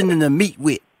seasoning the meat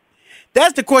with?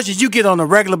 That's the questions you get on a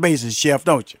regular basis, Chef,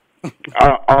 don't you?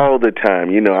 All the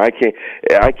time. I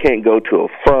can't go to a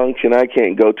function. I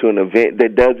can't go to an event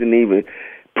that doesn't even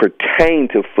pertain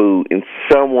to food, and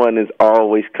someone is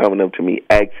always coming up to me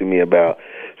asking me about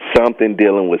something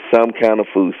dealing with some kind of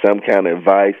food, some kind of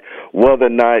advice, whether or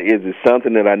not is it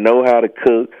something that I know how to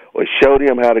cook or showed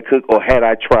him how to cook, or had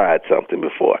I tried something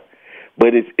before.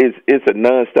 But it's a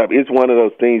nonstop. It's one of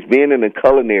those things. Being in the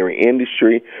culinary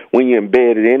industry, when you're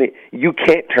embedded in it, you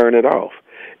can't turn it off.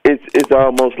 It's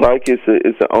almost like it's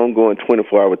an ongoing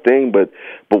 24-hour thing. But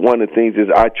one of the things is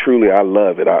I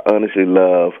love it. I honestly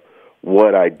love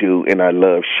what I do, and I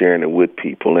love sharing it with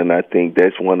people. And I think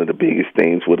that's one of the biggest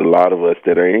things with a lot of us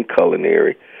that are in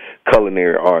culinary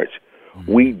arts.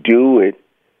 Mm-hmm. We do it,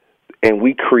 and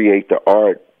we create the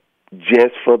art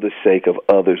just for the sake of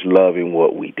others loving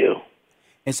what we do.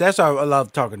 And so that's why I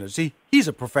love talking to him. See, he's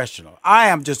a professional. I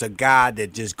am just a guy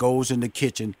that just goes in the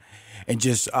kitchen and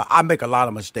just I make a lot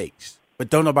of mistakes,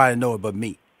 but don't nobody know it but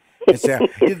me. And so,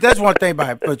 that's one thing about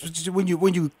it. But when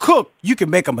you cook, you can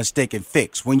make a mistake and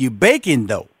fix. When you're baking,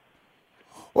 though,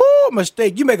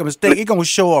 mistake. You make a mistake, it's going to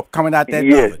show up coming out that oven.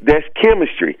 Yes, that's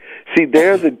chemistry. See,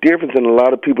 there's a difference, and a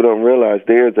lot of people don't realize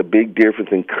there's a big difference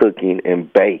in cooking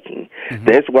and baking. Mm-hmm.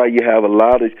 That's why you have a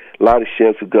lot of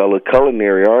chefs who go to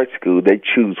culinary art school. They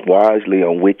choose wisely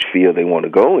on which field they want to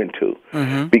go into,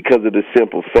 mm-hmm. because of the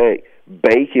simple fact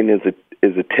baking is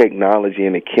a technology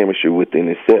and a chemistry within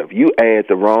itself. You add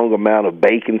the wrong amount of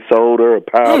baking soda or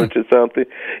powder to something,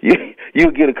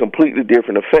 you get a completely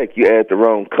different effect. You add the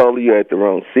wrong color, you add the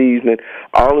wrong seasoning.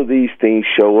 All of these things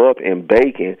show up in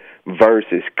baking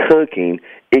versus cooking.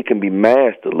 It can be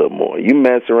masked a little more. You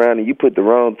mess around and you put the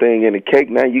wrong thing in the cake,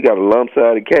 now you got a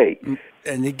lump-sided cake.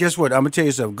 And guess what? I'm going to tell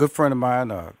you something. A good friend of mine,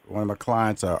 one of my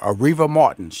clients, Areva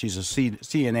Martin. She's a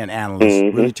CNN analyst,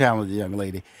 mm-hmm. really talented young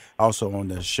lady. Also on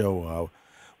the show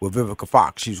with Vivica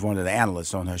Fox. She's one of the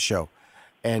analysts on her show.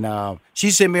 And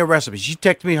she sent me a recipe. She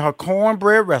texted me her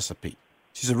cornbread recipe.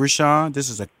 She said, Rushion, this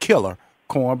is a killer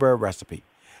cornbread recipe.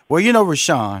 Well, you know,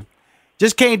 Rushion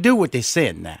just can't do what they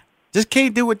send now. Just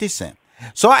can't do what they send.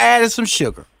 So I added some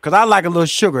sugar because I like a little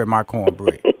sugar in my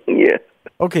cornbread. Yeah.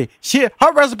 Okay,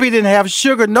 her recipe didn't have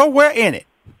sugar nowhere in it.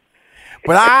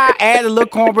 But I added a little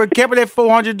cornbread, kept it at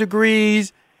 400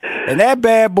 degrees, and that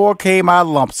bad boy came out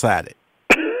lump-sided.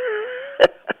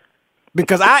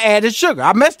 Because I added sugar.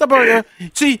 I messed up on there.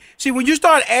 See, when you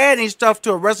start adding stuff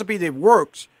to a recipe that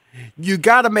works, you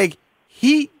got to make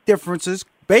heat differences,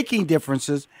 baking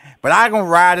differences, but I going to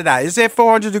ride it out. It's at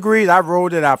 400 degrees. I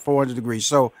rolled it out 400 degrees.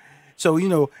 So you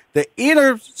know, the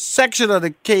inner section of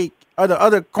the cake, or the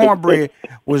other cornbread,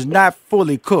 was not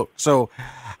fully cooked. So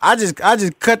I just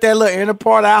cut that little inner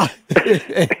part out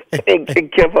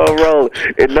and kept on rolling,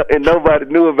 and nobody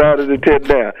knew about it until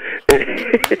now.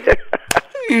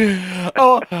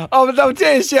 I'm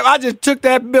telling you, Chef, I just took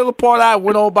that middle part out and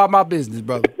went on by my business,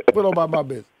 brother. Went on by my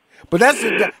business. But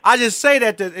I just say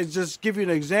that to just give you an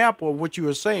example of what you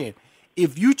were saying.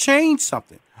 If you change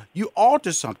something, you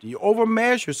alter something, you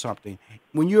overmeasure something,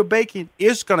 when you're baking,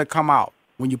 it's going to come out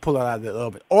when you pull it out of the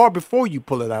oven, or before you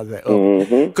pull it out of that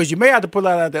oven. Because you may have to pull it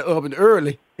out of the oven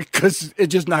early because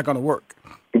it's just not going to work.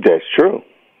 That's true.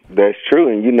 That's true.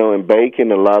 And, you know, in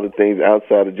baking, a lot of things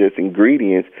outside of just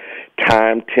ingredients,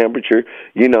 time, temperature,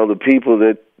 you know, the people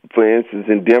that, for instance,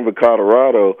 in Denver,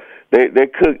 Colorado, they're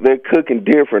cooking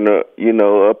different, you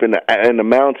know, up in the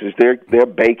mountains, they're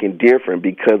baking different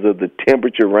because of the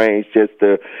temperature range, just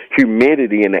the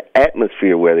humidity and the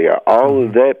atmosphere where they are. All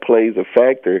of that plays a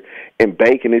factor in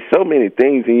baking. There's so many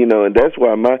things, and, you know, and that's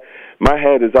why my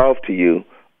hat is off to you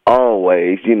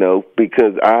always, you know,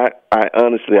 because I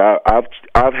honestly,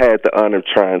 I've had the honor of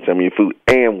trying some of your food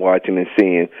and watching and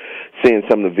seeing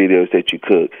some of the videos that you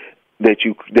cook, that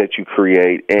you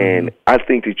create, and I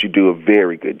think that you do a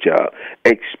very good job.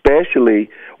 Especially,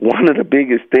 one of the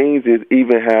biggest things is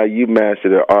even how you master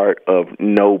the art of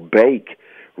no-bake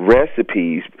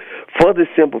recipes. For the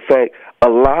simple fact, a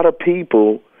lot of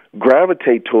people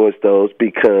gravitate towards those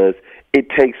because it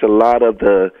takes a lot of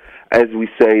the, as we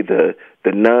say, the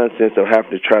nonsense of having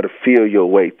to try to feel your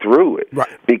way through it. Right.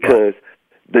 Because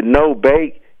the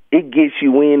no-bake, it gets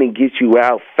you in and gets you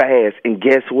out fast, and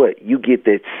guess what? You get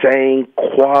that same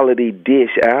quality dish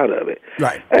out of it.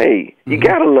 Right. Hey, you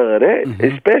gotta love that,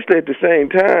 especially at the same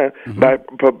time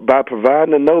by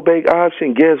providing a no-bake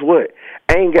option. Guess what?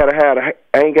 I ain't gotta have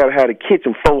the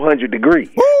kitchen 400 degrees.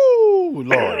 Woo,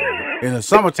 Lord! In the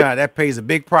summertime, that pays a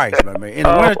big price, my man. In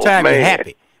the wintertime, you're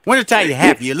happy. Wintertime, you're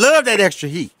happy. You love that extra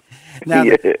heat. Now,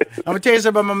 I'm gonna tell you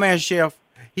something about my man, Chef.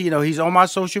 He's on my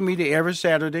social media every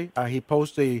Saturday. He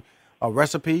posts a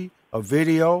recipe, a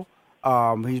video.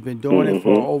 He's been doing it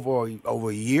for over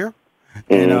a year,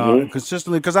 and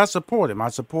consistently, because I support him. I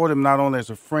support him not only as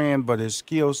a friend, but his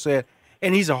skill set,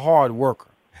 and he's a hard worker.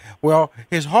 Well,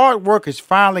 his hard work is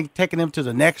finally taking him to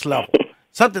the next level.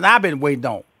 Something I've been waiting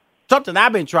on. something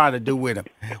I've been trying to do with him.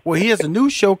 Well, he has a new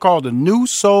show called The New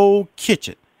Soul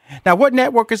Kitchen. Now, what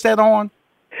network is that on?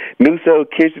 New Soul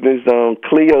Kitchen is on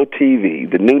Clio TV,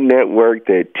 the new network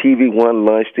that TV One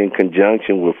launched in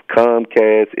conjunction with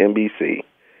Comcast NBC.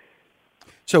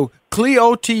 So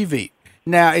Clio TV.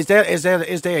 Now, is there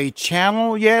a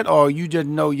channel yet, or you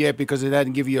didn't know yet because it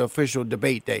doesn't give you an official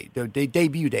debate date, the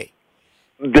debut date?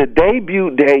 The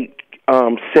debut date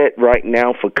set right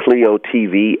now for Clio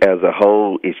TV as a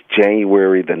whole is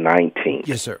January the 19th.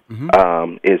 Yes, sir.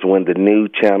 Is when the new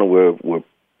channel will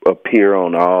appear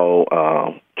on all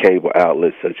cable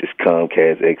outlets such as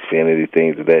Comcast, Xfinity,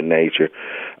 things of that nature.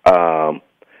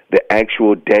 The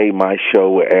actual day my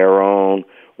show will air on,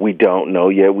 we don't know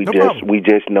yet. We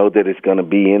just know that it's going to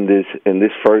be in this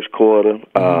first quarter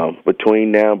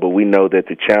between now, but we know that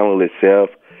the channel itself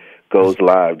goes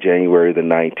live January the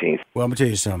 19th. Well, I'm going to tell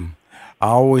you something. I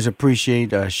always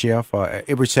appreciate Chef.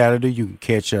 Every Saturday you can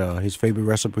catch his favorite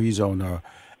recipes on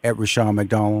at Rushion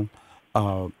McDonald,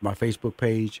 my Facebook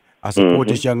page. I support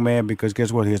this young man because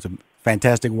guess what? He has a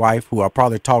fantastic wife who I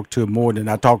probably talk to more than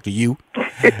I talk to you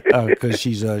because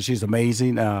she's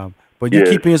amazing. But you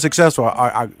keep being successful.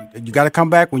 You got to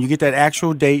come back when you get that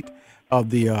actual date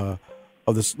of the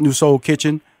New Soul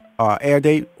Kitchen air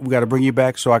date. We got to bring you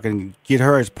back so I can get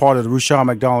her as part of the Rushion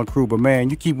McDonald crew. But man,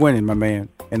 you keep winning, my man,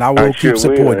 and I will keep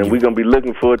supporting you. And we're gonna be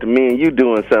looking forward to me and you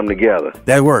doing something together.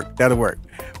 That'll work.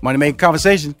 Money Making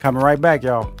Conversation coming right back,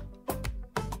 y'all.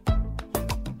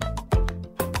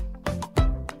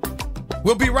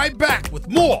 We'll be right back with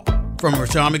more from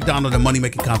Rushion McDonald and Money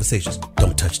Making Conversations.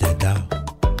 Don't touch that dial.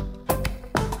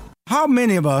 How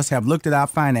many of us have looked at our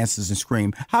finances and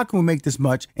screamed, how can we make this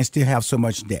much and still have so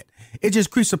much debt? It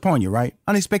just creeps upon you, right?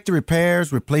 Unexpected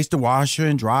repairs, replace the washer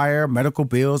and dryer, medical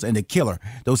bills, and the killer,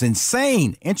 those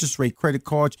insane interest rate credit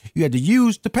cards you had to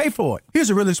use to pay for it. Here's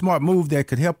a really smart move that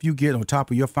could help you get on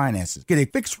top of your finances. Get a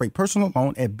fixed rate personal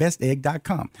loan at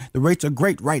bestegg.com. The rates are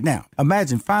great right now.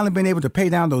 Imagine finally being able to pay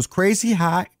down those crazy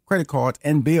high credit cards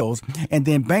and bills and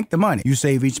then bank the money you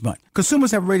save each month.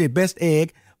 Consumers have rated Best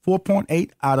Egg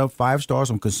 4.8 out of 5 stars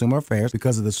on Consumer Affairs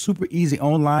because of the super easy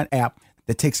online app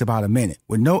that takes about a minute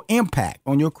with no impact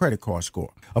on your credit card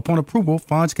score. Upon approval,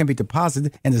 funds can be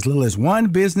deposited in as little as 1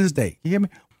 business day. You hear me?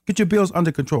 Get your bills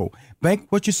under control. Bank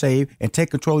what you save and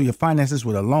take control of your finances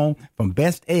with a loan from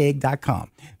bestegg.com.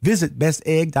 Visit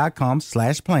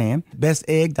bestegg.com/plan,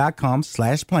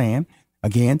 bestegg.com/plan.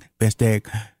 Again,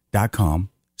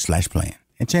 bestegg.com/plan.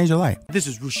 And change your life. This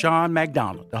is Rushion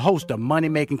McDonald, the host of Money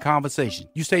Making Conversations.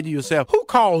 You say to yourself, who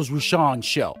calls Rushion's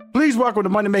show? Please welcome to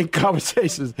Money Making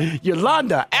Conversations,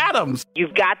 Yolanda Adams.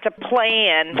 You've got to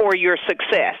plan for your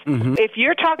success. If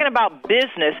you're talking about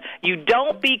business, you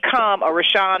don't become a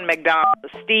Rushion McDonald,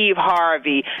 Steve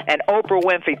Harvey, and Oprah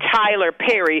Winfrey, Tyler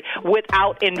Perry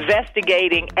without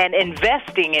investigating and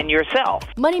investing in yourself.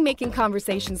 Money Making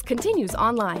Conversations continues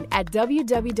online at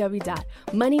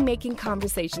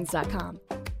www.moneymakingconversations.com.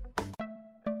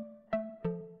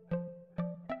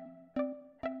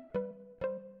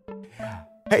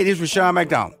 Hey, this is Rushion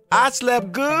McDonald. I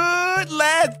slept good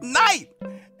last night.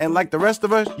 And like the rest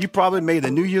of us, you probably made a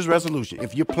New Year's resolution.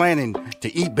 If you're planning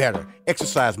to eat better,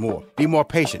 exercise more, be more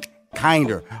patient,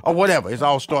 kinder, or whatever, it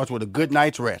all starts with a good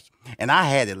night's rest. And I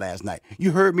had it last night.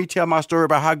 You heard me tell my story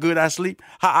about how good I sleep,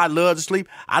 how I love to sleep.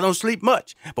 I don't sleep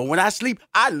much, but when I sleep,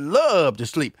 I love to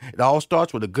sleep. It all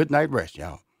starts with a good night rest,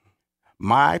 y'all.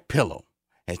 My pillow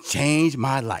has changed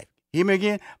my life. Hear me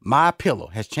again? My pillow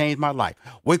has changed my life.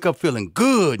 Wake up feeling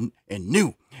good and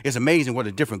new. It's amazing what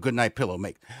a different good night pillow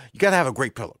makes. You got to have a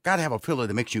great pillow. Got to have a pillow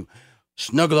that makes you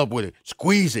snuggle up with it,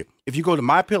 squeeze it. If you go to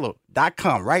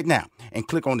mypillow.com right now and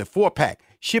click on the 4-pack,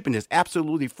 shipping is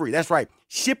absolutely free. That's right.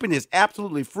 Shipping is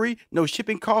absolutely free. No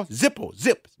shipping cost. Zippo,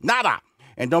 zip, nada.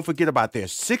 And don't forget about their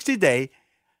 60-day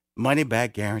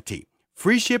money-back guarantee.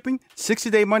 Free shipping,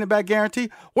 60-day money-back guarantee.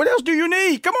 What else do you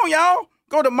need? Come on, y'all.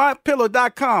 Go to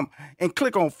mypillow.com and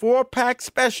click on 4-pack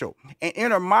special and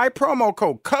enter my promo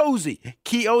code COZY,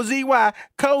 K-O-Z-Y,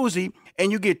 COZY,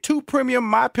 and you get 2 premium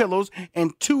My Pillows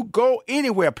and 2 Go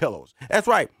Anywhere pillows. That's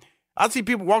right. I see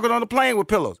people walking on the plane with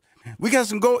pillows. We got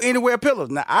some Go Anywhere pillows.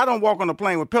 Now, I don't walk on the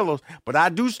plane with pillows, but I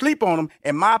do sleep on them,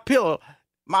 and my pillow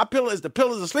is the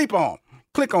pillow to sleep on.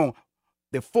 Click on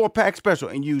the 4-pack special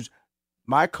and use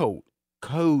my code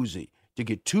COZY to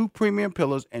get 2 premium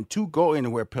pillows and 2 Go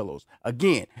Anywhere pillows.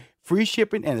 Again, free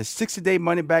shipping and a 60-day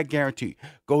money-back guarantee.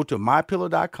 Go to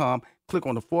mypillow.com, click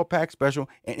on the 4-pack special,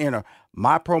 and enter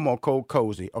my promo code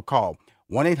COZY or call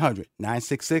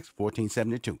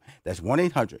 1-800-966-1472. That's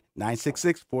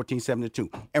 1-800-966-1472.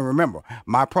 And remember,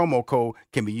 my promo code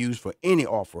can be used for any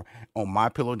offer on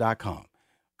mypillow.com.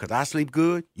 because I sleep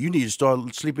good. You need to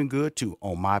start sleeping good, too,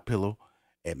 on MyPillow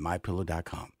at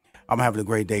MyPillow.com. I'm having a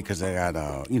great day because I got,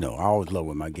 I always love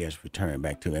when my guests return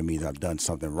back to me. That means I've done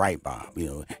something right by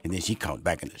them, and then she comes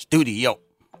back in the studio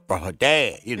for her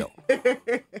dad, And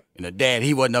the dad,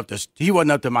 he wasn't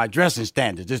up to my dressing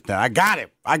standards this time. I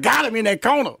got him in that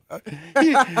corner.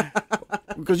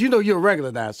 Because you're a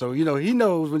regular now, so he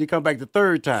knows when he come back the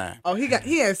third time. Oh, he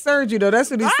had surgery though.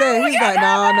 That's what he said. He's like,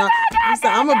 no. He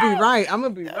said, I'm gonna be right.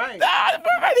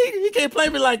 He can't play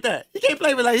me like that.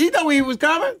 He know where he was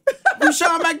coming.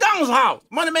 Rushion McDonald's house.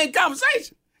 Money Making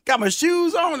Conversation. Got my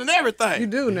shoes on and everything. You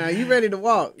do now. You ready to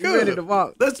walk. You ready to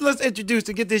walk. Let's introduce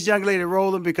to get this young lady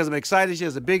rolling because I'm excited. She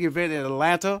has a big event in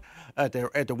Atlanta at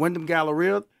the Wyndham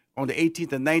Galleria on the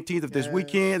 18th and 19th of this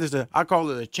weekend. I call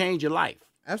it a change your life.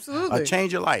 Absolutely. A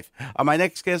change your life. My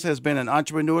next guest has been an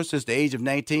entrepreneur since the age of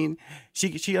 19.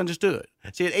 She understood.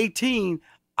 See, at 18,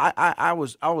 I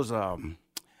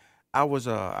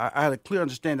had a clear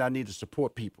understanding I needed to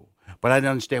support people. But I didn't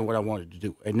understand what I wanted to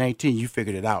do. At 19, you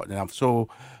figured it out, and I'm so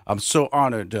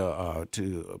honored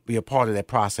to be a part of that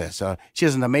process. She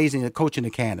has an amazing coaching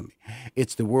academy.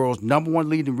 It's the world's #1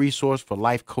 leading resource for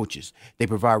life coaches. They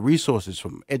provide resources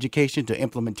from education to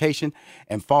implementation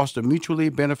and foster mutually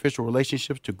beneficial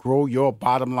relationships to grow your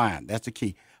bottom line. That's the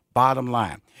key, bottom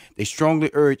line. They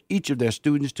strongly urge each of their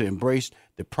students to embrace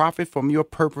the profit from your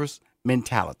purpose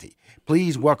mentality.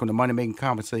 Please welcome to Money Making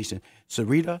Conversation,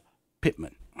 Sarita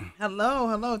Pittman.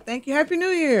 Hello. Thank you. Happy New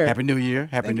Year. Happy New Year.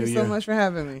 Thank you so much for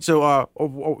having me.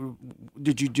 So,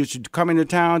 did you come into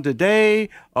town today?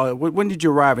 When did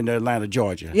you arrive in Atlanta,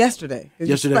 Georgia? Yesterday.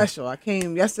 It's special. I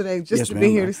came yesterday just to be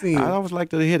here to see you. I always like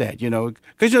to hear that,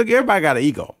 because everybody got an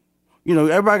ego.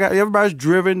 Everybody's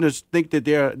driven to think that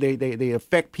they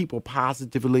affect people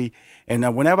positively.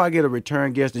 And whenever I get a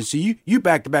return guest and see you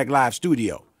back-to-back live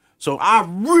studio, so I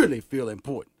really feel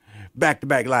important.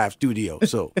 Back-to-back live studio.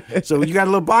 So you got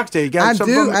a little box there. You got I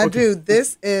do.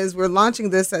 We're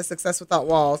launching this at Success Without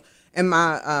Walls. And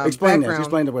my Explain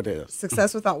what it is.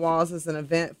 Success Without Walls is an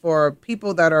event for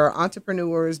people that are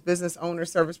entrepreneurs, business owners,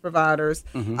 service providers,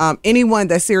 anyone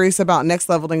that's serious about next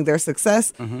leveling their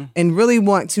success and really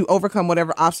want to overcome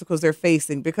whatever obstacles they're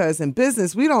facing. Because in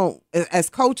business, we don't, as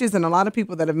coaches and a lot of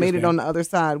people that have made it on the other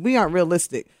side, we aren't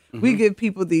realistic. We give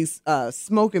people these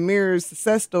smoke and mirrors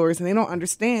success stories, and they don't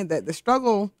understand that the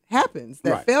struggle happens,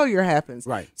 that failure happens.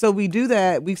 Right. So we do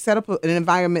that. We've set up an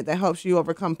environment that helps you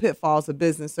overcome pitfalls of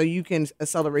business so you can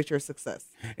accelerate your success.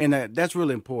 And that's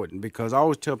really important because I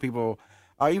always tell people,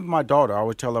 even my daughter, I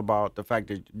always tell her about the fact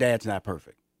that dad's not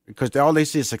perfect. Because all they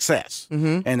see is success,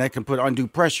 and that can put undue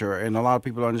pressure. And a lot of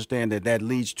people understand that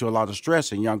leads to a lot of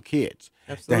stress in young kids.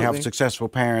 Absolutely. They have successful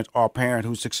parents, or a parent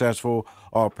who's successful,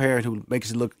 or a parent who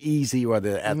makes it look easy,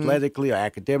 whether athletically or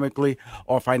academically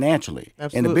or financially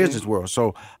in the business world.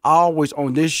 So I always,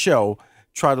 on this show,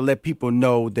 try to let people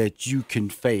know that you can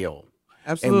fail.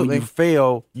 Absolutely. And when you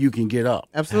fail, you can get up.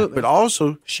 Absolutely. But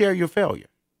also share your failure.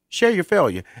 Share your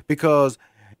failure because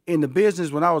in the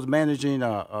business, when I was managing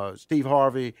Steve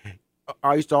Harvey,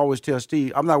 I used to always tell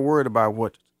Steve, I'm not worried about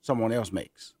what someone else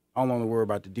makes. I'm only worried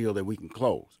about the deal that we can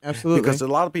close. Absolutely. Because a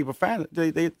lot of people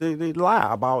they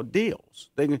lie about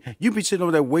deals. You be sitting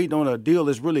over there waiting on a deal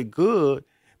that's really good,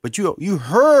 but you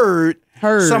heard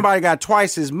somebody got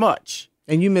twice as much.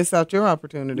 And you miss out your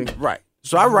opportunity. Right.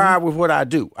 So I ride with what I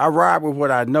do. I ride with what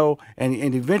I know, and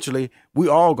eventually we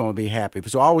all going to be happy.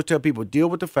 So I always tell people, deal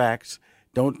with the facts.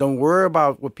 Don't worry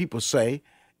about what people say,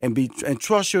 and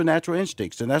trust your natural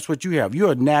instincts. And that's what you have.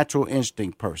 You're a natural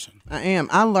instinct person. I am.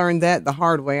 I learned that the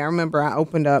hard way. I remember I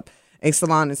opened up a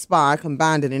salon and spa. I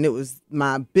combined it, and it was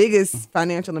my biggest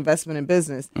financial investment in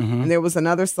business. And there was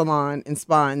another salon and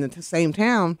spa in the same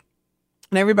town,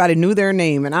 and everybody knew their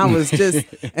name. And I was just,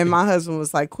 and my husband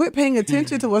was like, quit paying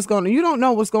attention to what's going on. You don't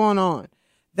know what's going on.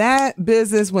 That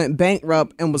business went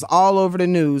bankrupt and was all over the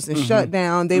news and shut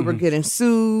down. They were getting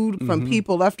sued from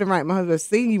people left and right. My husband,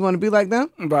 see, you want to be like them?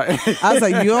 Right. I was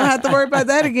like, you don't have to worry about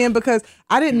that again because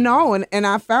I didn't know. And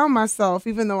I found myself,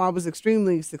 even though I was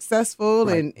extremely successful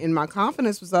and my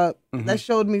confidence was up, that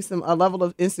showed me a level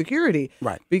of insecurity.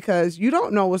 Right. Because you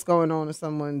don't know what's going on in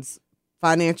someone's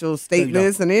financial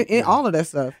statements and all of that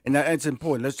stuff. And that's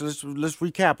important. Let's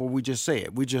recap what we just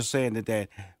said. We just saying that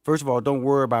first of all, don't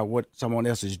worry about what someone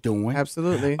else is doing.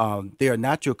 Absolutely. They are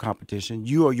not your competition.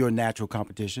 You are your natural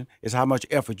competition. It's how much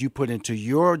effort you put into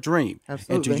your dream,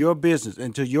 into your business,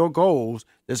 into your goals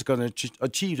that's going to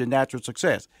achieve the natural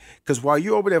success. Because while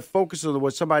you're over there focusing on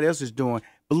what somebody else is doing,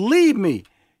 believe me,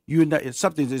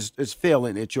 something is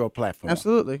failing at your platform.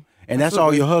 Absolutely. And that's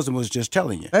all your husband was just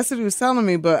telling you. That's what he was telling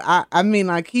me. But I mean,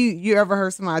 like you ever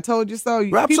heard somebody, I told you so?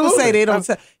 Absolutely. People say they don't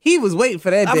tell. He was waiting for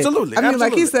that day. Absolutely. I mean,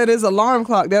 like he said, his alarm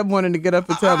clock that morning to get up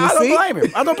and tell me. I don't blame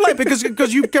him. I don't blame him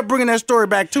because you kept bringing that story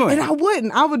back to him. And I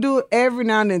wouldn't. I would do it every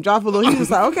now and then, drop a little. He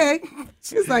was like, okay.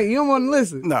 He was like, you don't want to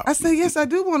listen? No. I said, yes, I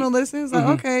do want to listen. He was like,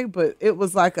 okay. But it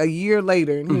was like a year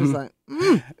later, and he was like,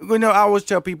 You know, I always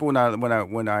tell people when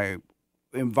I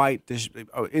invite this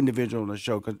individual on the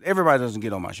show, because everybody doesn't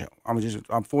get on my show.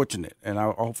 I'm fortunate, and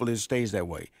hopefully it stays that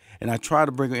way. And I try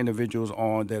to bring individuals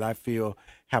on that I feel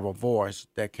have a voice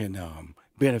that can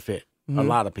benefit a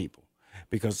lot of people,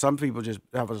 because some people just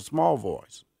have a small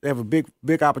voice. They have a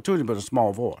big opportunity, but a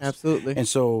small voice. Absolutely. And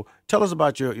so, tell us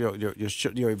about your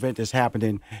event that's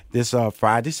happening this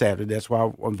Friday, Saturday. That's why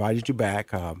I invited you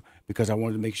back, because I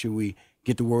wanted to make sure we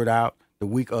get the word out the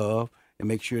week of, and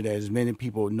make sure that as many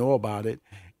people know about it.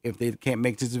 If they can't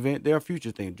make this event, there are future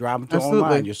things. Drive them to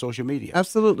online, your social media.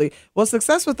 Absolutely. Well,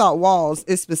 Success Without Walls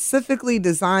is specifically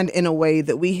designed in a way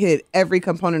that we hit every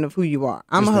component of who you are.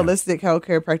 I'm a holistic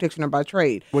healthcare practitioner by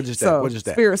trade. What is that? So, what is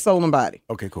that? Spirit, soul, and body.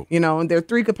 Okay, cool. You know, and there are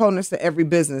 3 components to every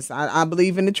business. I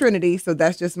believe in the Trinity, so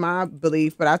that's just my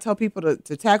belief. But I tell people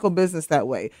to tackle business that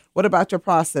way. What about your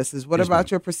processes? What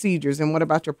about your procedures? And what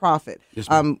about your profit? Yes,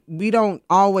 we don't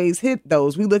always hit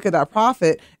those. We look at our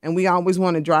profit, and we always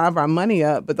want to drive our money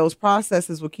up, but those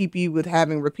processes will keep you with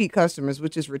having repeat customers,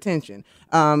 which is retention.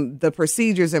 The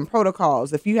procedures and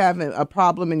protocols. If you have a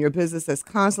problem in your business that's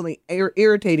constantly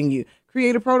irritating you,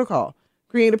 create a protocol.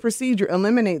 Create a procedure,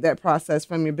 eliminate that process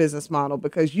from your business model,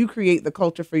 because you create the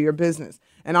culture for your business.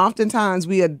 And oftentimes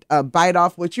we bite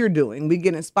off what you're doing. We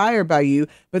get inspired by you,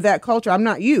 but that culture, I'm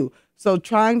not you. So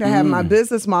trying to have my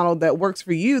business model that works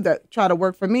for you, that try to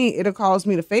work for me, it'll cause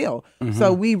me to fail.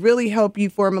 So we really help you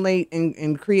formulate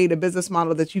and create a business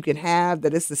model that you can have,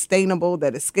 that is sustainable,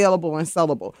 that is scalable and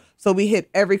sellable. So we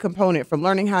hit every component, from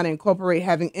learning how to incorporate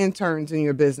having interns in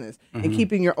your business and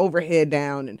keeping your overhead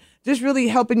down, and just really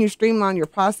helping you streamline your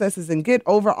processes and get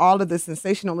over all of the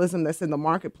sensationalism that's in the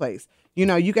marketplace. You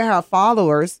know, you can have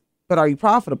followers, but are you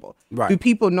profitable? Right. Do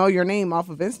people know your name off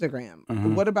of Instagram?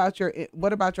 What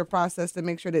about your process to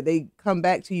make sure that they come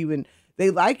back to you and they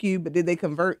like you, but did they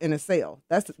convert in a sale?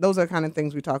 Those are the kind of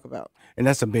things we talk about. And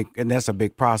that's a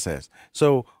big process.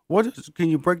 So can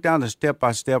you break down the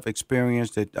step-by-step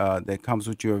experience that comes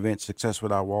with your event, Success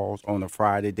Without Walls, on a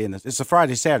Friday? Then it's a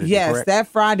Friday, Saturday, yes, correct? That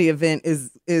Friday event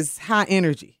is high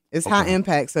energy. It's high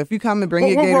impact. So if you come and bring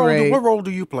your Gatorade. What role do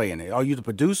you play in it? Are you the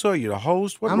producer? Are you the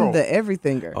host? I'm the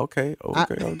everythinger. Okay. That's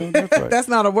right. That's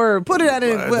not a word. Put it out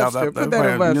in Webster. Put that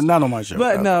in Webster. Not on my show.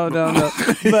 But no.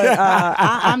 But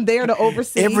I'm there to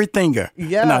oversee. Everythinger.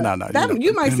 Yeah. No.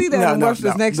 You might see that in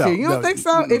Webster's next year. You don't think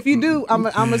so? If you do, I'm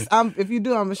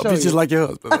gonna show you. It's just like your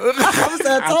husband.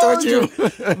 I told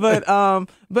you.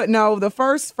 But no, the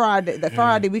first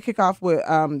Friday, we kick off with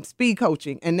speed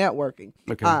coaching and networking.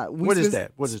 Okay. What is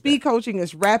that? Speed coaching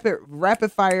is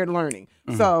rapid fire learning.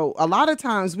 So a lot of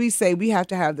times we say we have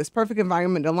to have this perfect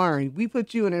environment to learn. We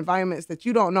put you in environments that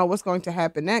you don't know what's going to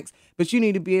happen next, but you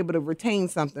need to be able to retain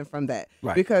something from that.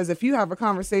 Right. Because if you have a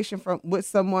conversation with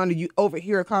someone, or you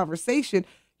overhear a conversation,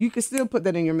 you can still put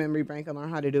that in your memory bank and learn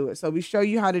how to do it. So we show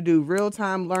you how to do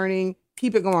real-time learning,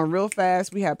 keep it going real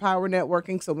fast. We have power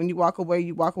networking. So when you walk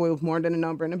away with more than a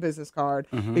number and a business card.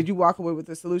 Did you walk away with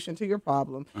a solution to your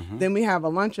problem? Then we have a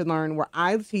lunch and learn where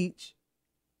I teach.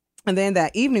 And then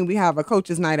that evening we have a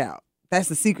coach's night out. That's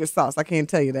the secret sauce. I can't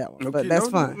tell you that one, but that's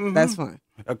fun. That's fun.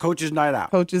 A coach's night out.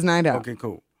 Coach's night out. Okay,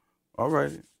 cool. All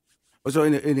right. So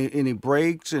any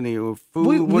breaks, any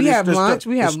food? We have lunch.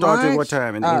 We have lunch. At what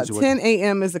time? And 10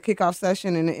 a.m. is a kickoff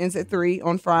session, and it ends at 3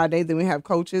 on Friday. Then we have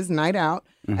coaches night out,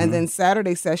 and then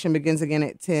Saturday session begins again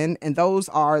at 10. And those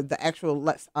are the actual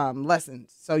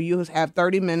lessons. So you have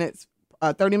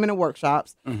 30-minute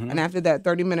workshops, and after that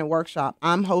 30-minute workshop,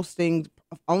 I'm hosting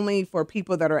only for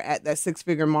people that are at that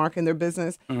 6-figure mark in their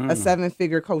business, a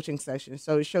 7-figure coaching session.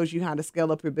 So it shows you how to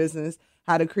scale up your business,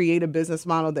 how to create a business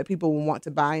model that people will want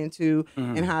to buy into,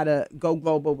 and how to go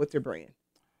global with your brand.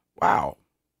 Wow.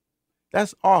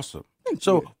 That's awesome.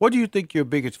 So what do you think your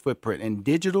biggest footprint in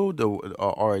digital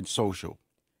or in social?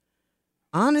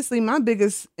 Honestly, my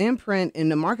biggest imprint in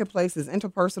the marketplace is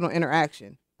interpersonal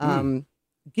interaction.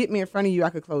 Get me in front of you, I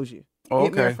could close you.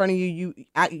 Get me in front of you.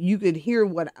 You could hear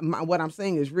what I'm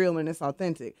saying is real and it's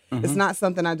authentic. It's not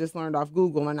something I just learned off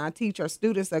Google. And I teach our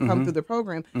students that come through the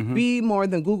program, be more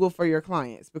than Google for your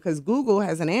clients, because Google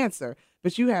has an answer,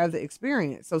 but you have the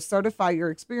experience. So certify your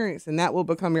experience, and that will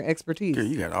become your expertise. Girl,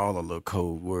 you got all the little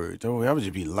code words. Oh, I would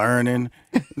just be learning,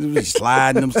 be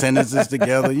sliding them sentences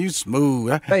together. You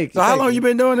smooth. So how long you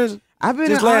been doing this? I've been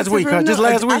just last week, huh? Just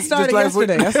last week.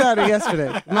 I started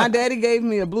yesterday. My daddy gave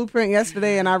me a blueprint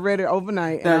yesterday, and I read it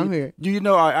overnight, and I'm here. Do you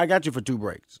know I got you for 2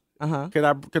 breaks?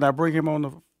 Can I bring him on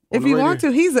the? If you want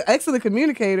to, he's an excellent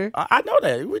communicator. I know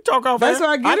that. We talk off. That's where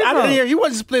I get it from. I didn't hear he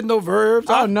wasn't splitting no verbs.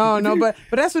 Oh no, but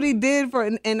that's what he did for,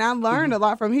 and I learned a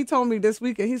lot from him. He told me this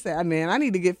weekend. He said, "Man, I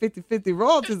need to get 50-50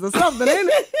 royalties or something." Ain't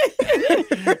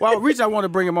it? Well, the reason I want to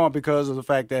bring him on because of the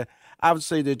fact that I would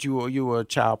say that you were a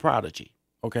child prodigy.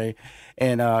 Okay,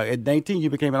 and at 19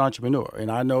 you became an entrepreneur,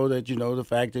 and I know that you know the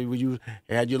fact that you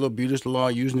had your little beauty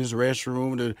salon using this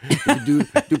restroom to do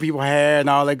people's hair and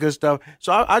all that good stuff.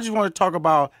 So I just want to talk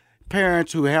about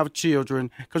parents who have children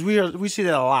because we see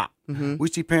that a lot. Mm-hmm. We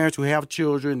see parents who have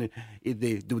children.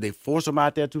 Do they force them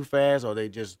out there too fast, or they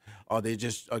just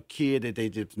a kid that they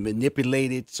just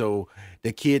manipulated so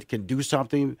the kid can do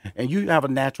something? And you have a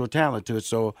natural talent to it,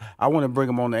 so I want to bring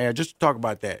them on the air just to talk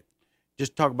about that.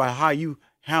 Just talk about how you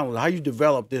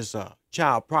develop this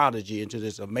child prodigy into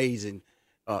this amazing,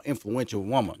 influential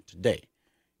woman today.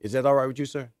 Is that all right with you,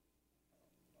 sir?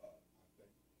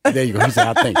 There you go. He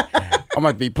said, I think. I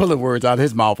might be pulling words out of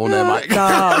his mouth on that mic.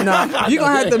 No. You're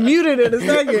going to have to mute it in a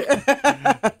second.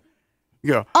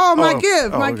 Yeah. Oh, my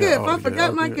gift. I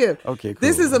forgot my gift. Okay, cool.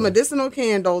 This is a medicinal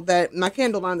candle that my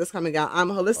candle line that's coming out. I'm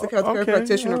a holistic healthcare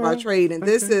practitioner by trade, and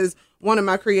this is one of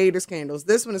my creators' candles.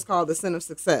 This one is called the Scent of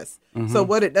Success. Mm-hmm. So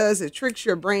what it does, it tricks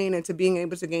your brain into being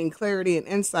able to gain clarity and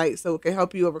insight so it can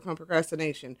help you overcome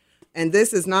procrastination. And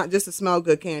this is not just a smell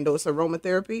good candle. It's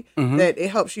aromatherapy that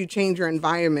it helps you change your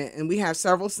environment. And we have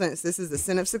several scents. This is the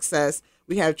Scent of Success.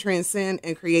 We have Transcend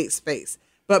and Create Space.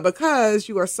 But because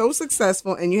you are so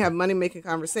successful and you have money-making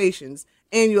conversations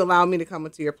and you allow me to come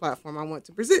into your platform, I want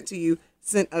to present to you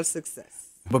Scent of Success.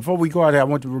 Before we go out there, I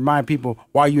want to remind people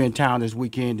why you're in town this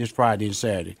weekend, this Friday and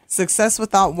Saturday. Success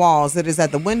Without Walls. It is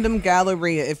at the Wyndham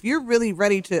Galleria. If you're really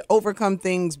ready to overcome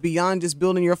things beyond just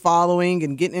building your following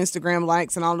and getting Instagram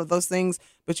likes and all of those things,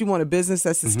 but you want a business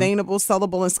that's sustainable,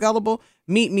 sellable, and scalable,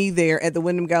 meet me there at the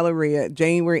Wyndham Galleria,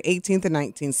 January 18th and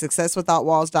 19th.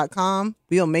 SuccessWithoutWalls.com.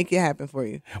 We'll make it happen for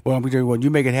you. Well, I'm telling you what,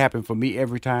 you make it happen for me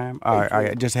every time.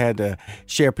 I just had to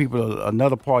share people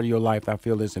another part of your life I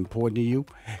feel is important to you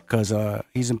because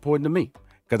he's important to me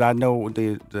because I know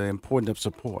the importance of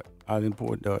support.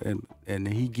 And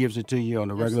he gives it to you on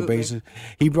a regular basis.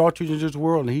 He brought you to this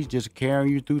world, and he's just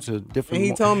carrying you through to different.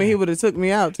 And he told me he would have took me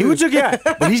out too. He would took you out,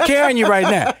 but he's carrying you right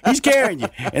now. He's carrying you,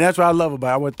 and that's what I love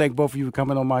about it. I want to thank both of you for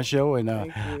coming on my show, and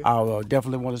I'll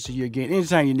definitely want to see you again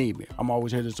anytime you need me. I'm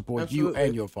always here to support you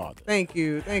and your father. Thank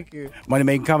you. Money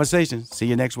Making Conversations. See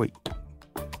you next week.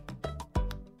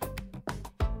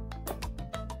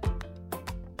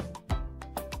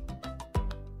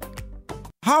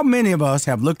 How many of us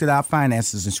have looked at our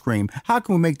finances and screamed, how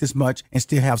can we make this much and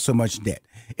still have so much debt?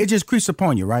 It just creeps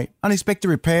upon you, right? Unexpected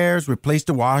repairs, replace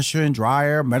the washer and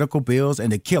dryer, medical bills, and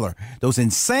the killer, those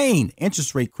insane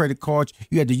interest rate credit cards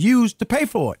you had to use to pay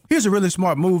for it. Here's a really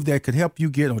smart move that could help you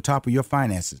get on top of your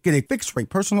finances. Get a fixed rate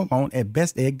personal loan at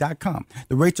bestegg.com.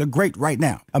 The rates are great right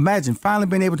now. Imagine finally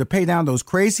being able to pay down those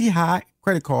crazy high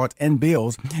credit cards and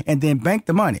bills and then bank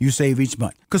the money you save each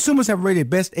month. Consumers have rated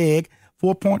Best Egg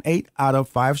 4.8 out of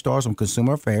 5 stars on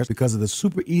Consumer Affairs because of the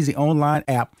super easy online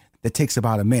app that takes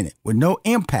about a minute with no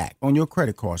impact on your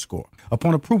credit card score.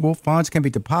 Upon approval, funds can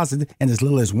be deposited in as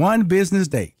little as 1 business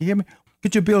day. You hear me?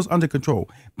 Get your bills under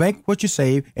control. Bank what you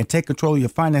save and take control of your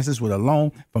finances with a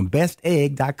loan from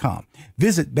bestegg.com.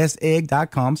 Visit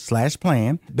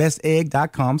bestegg.com/plan,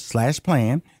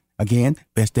 bestegg.com/plan. Again,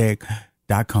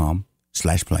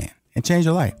 bestegg.com/plan and change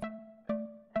your life.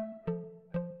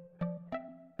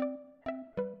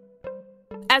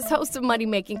 As host of Money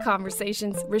Making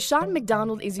Conversations, Rushion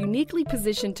McDonald is uniquely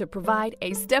positioned to provide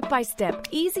a step-by-step,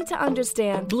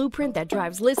 easy-to-understand blueprint that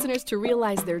drives listeners to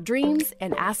realize their dreams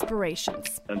and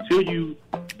aspirations. Until you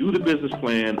do the business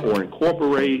plan or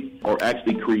incorporate or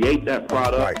actually create that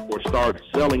product or start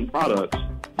selling products,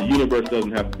 the universe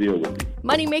doesn't have to deal with it.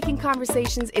 Money Making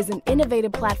Conversations is an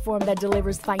innovative platform that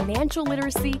delivers financial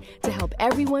literacy to help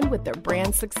everyone with their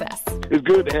brand success. It's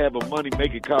good to have a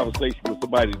money-making conversation with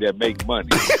somebody that makes money.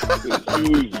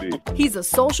 Usually. He's a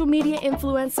social media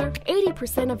influencer.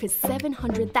 80% of his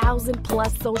 700,000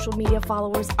 plus social media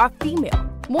followers are female.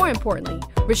 More importantly,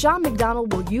 Rushion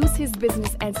McDonald will use his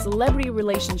business and celebrity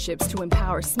relationships to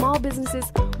empower small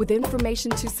businesses with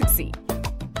information to succeed.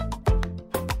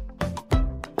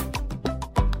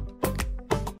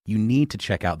 you need to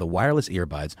check out the wireless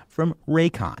earbuds from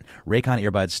Raycon. Raycon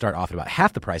earbuds start off at about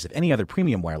half the price of any other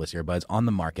premium wireless earbuds on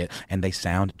the market, and they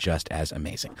sound just as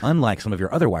amazing. Unlike some of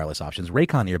your other wireless options,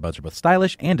 Raycon earbuds are both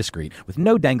stylish and discreet with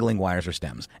no dangling wires or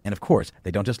stems. And of course,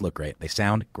 they don't just look great, they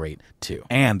sound great too.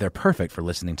 And they're perfect for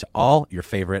listening to all your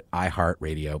favorite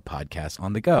iHeartRadio podcasts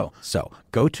on the go. So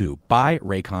go to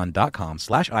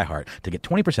buyraycon.com/iHeart to get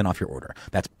 20% off your order.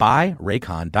 That's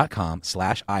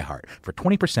buyraycon.com/iHeart for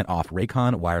 20% off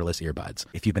Raycon wireless earbuds.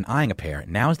 If you've been eyeing a pair,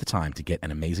 now's the time to get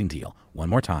an amazing deal. One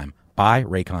more time,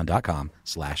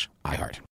 buyraycon.com/iHeart.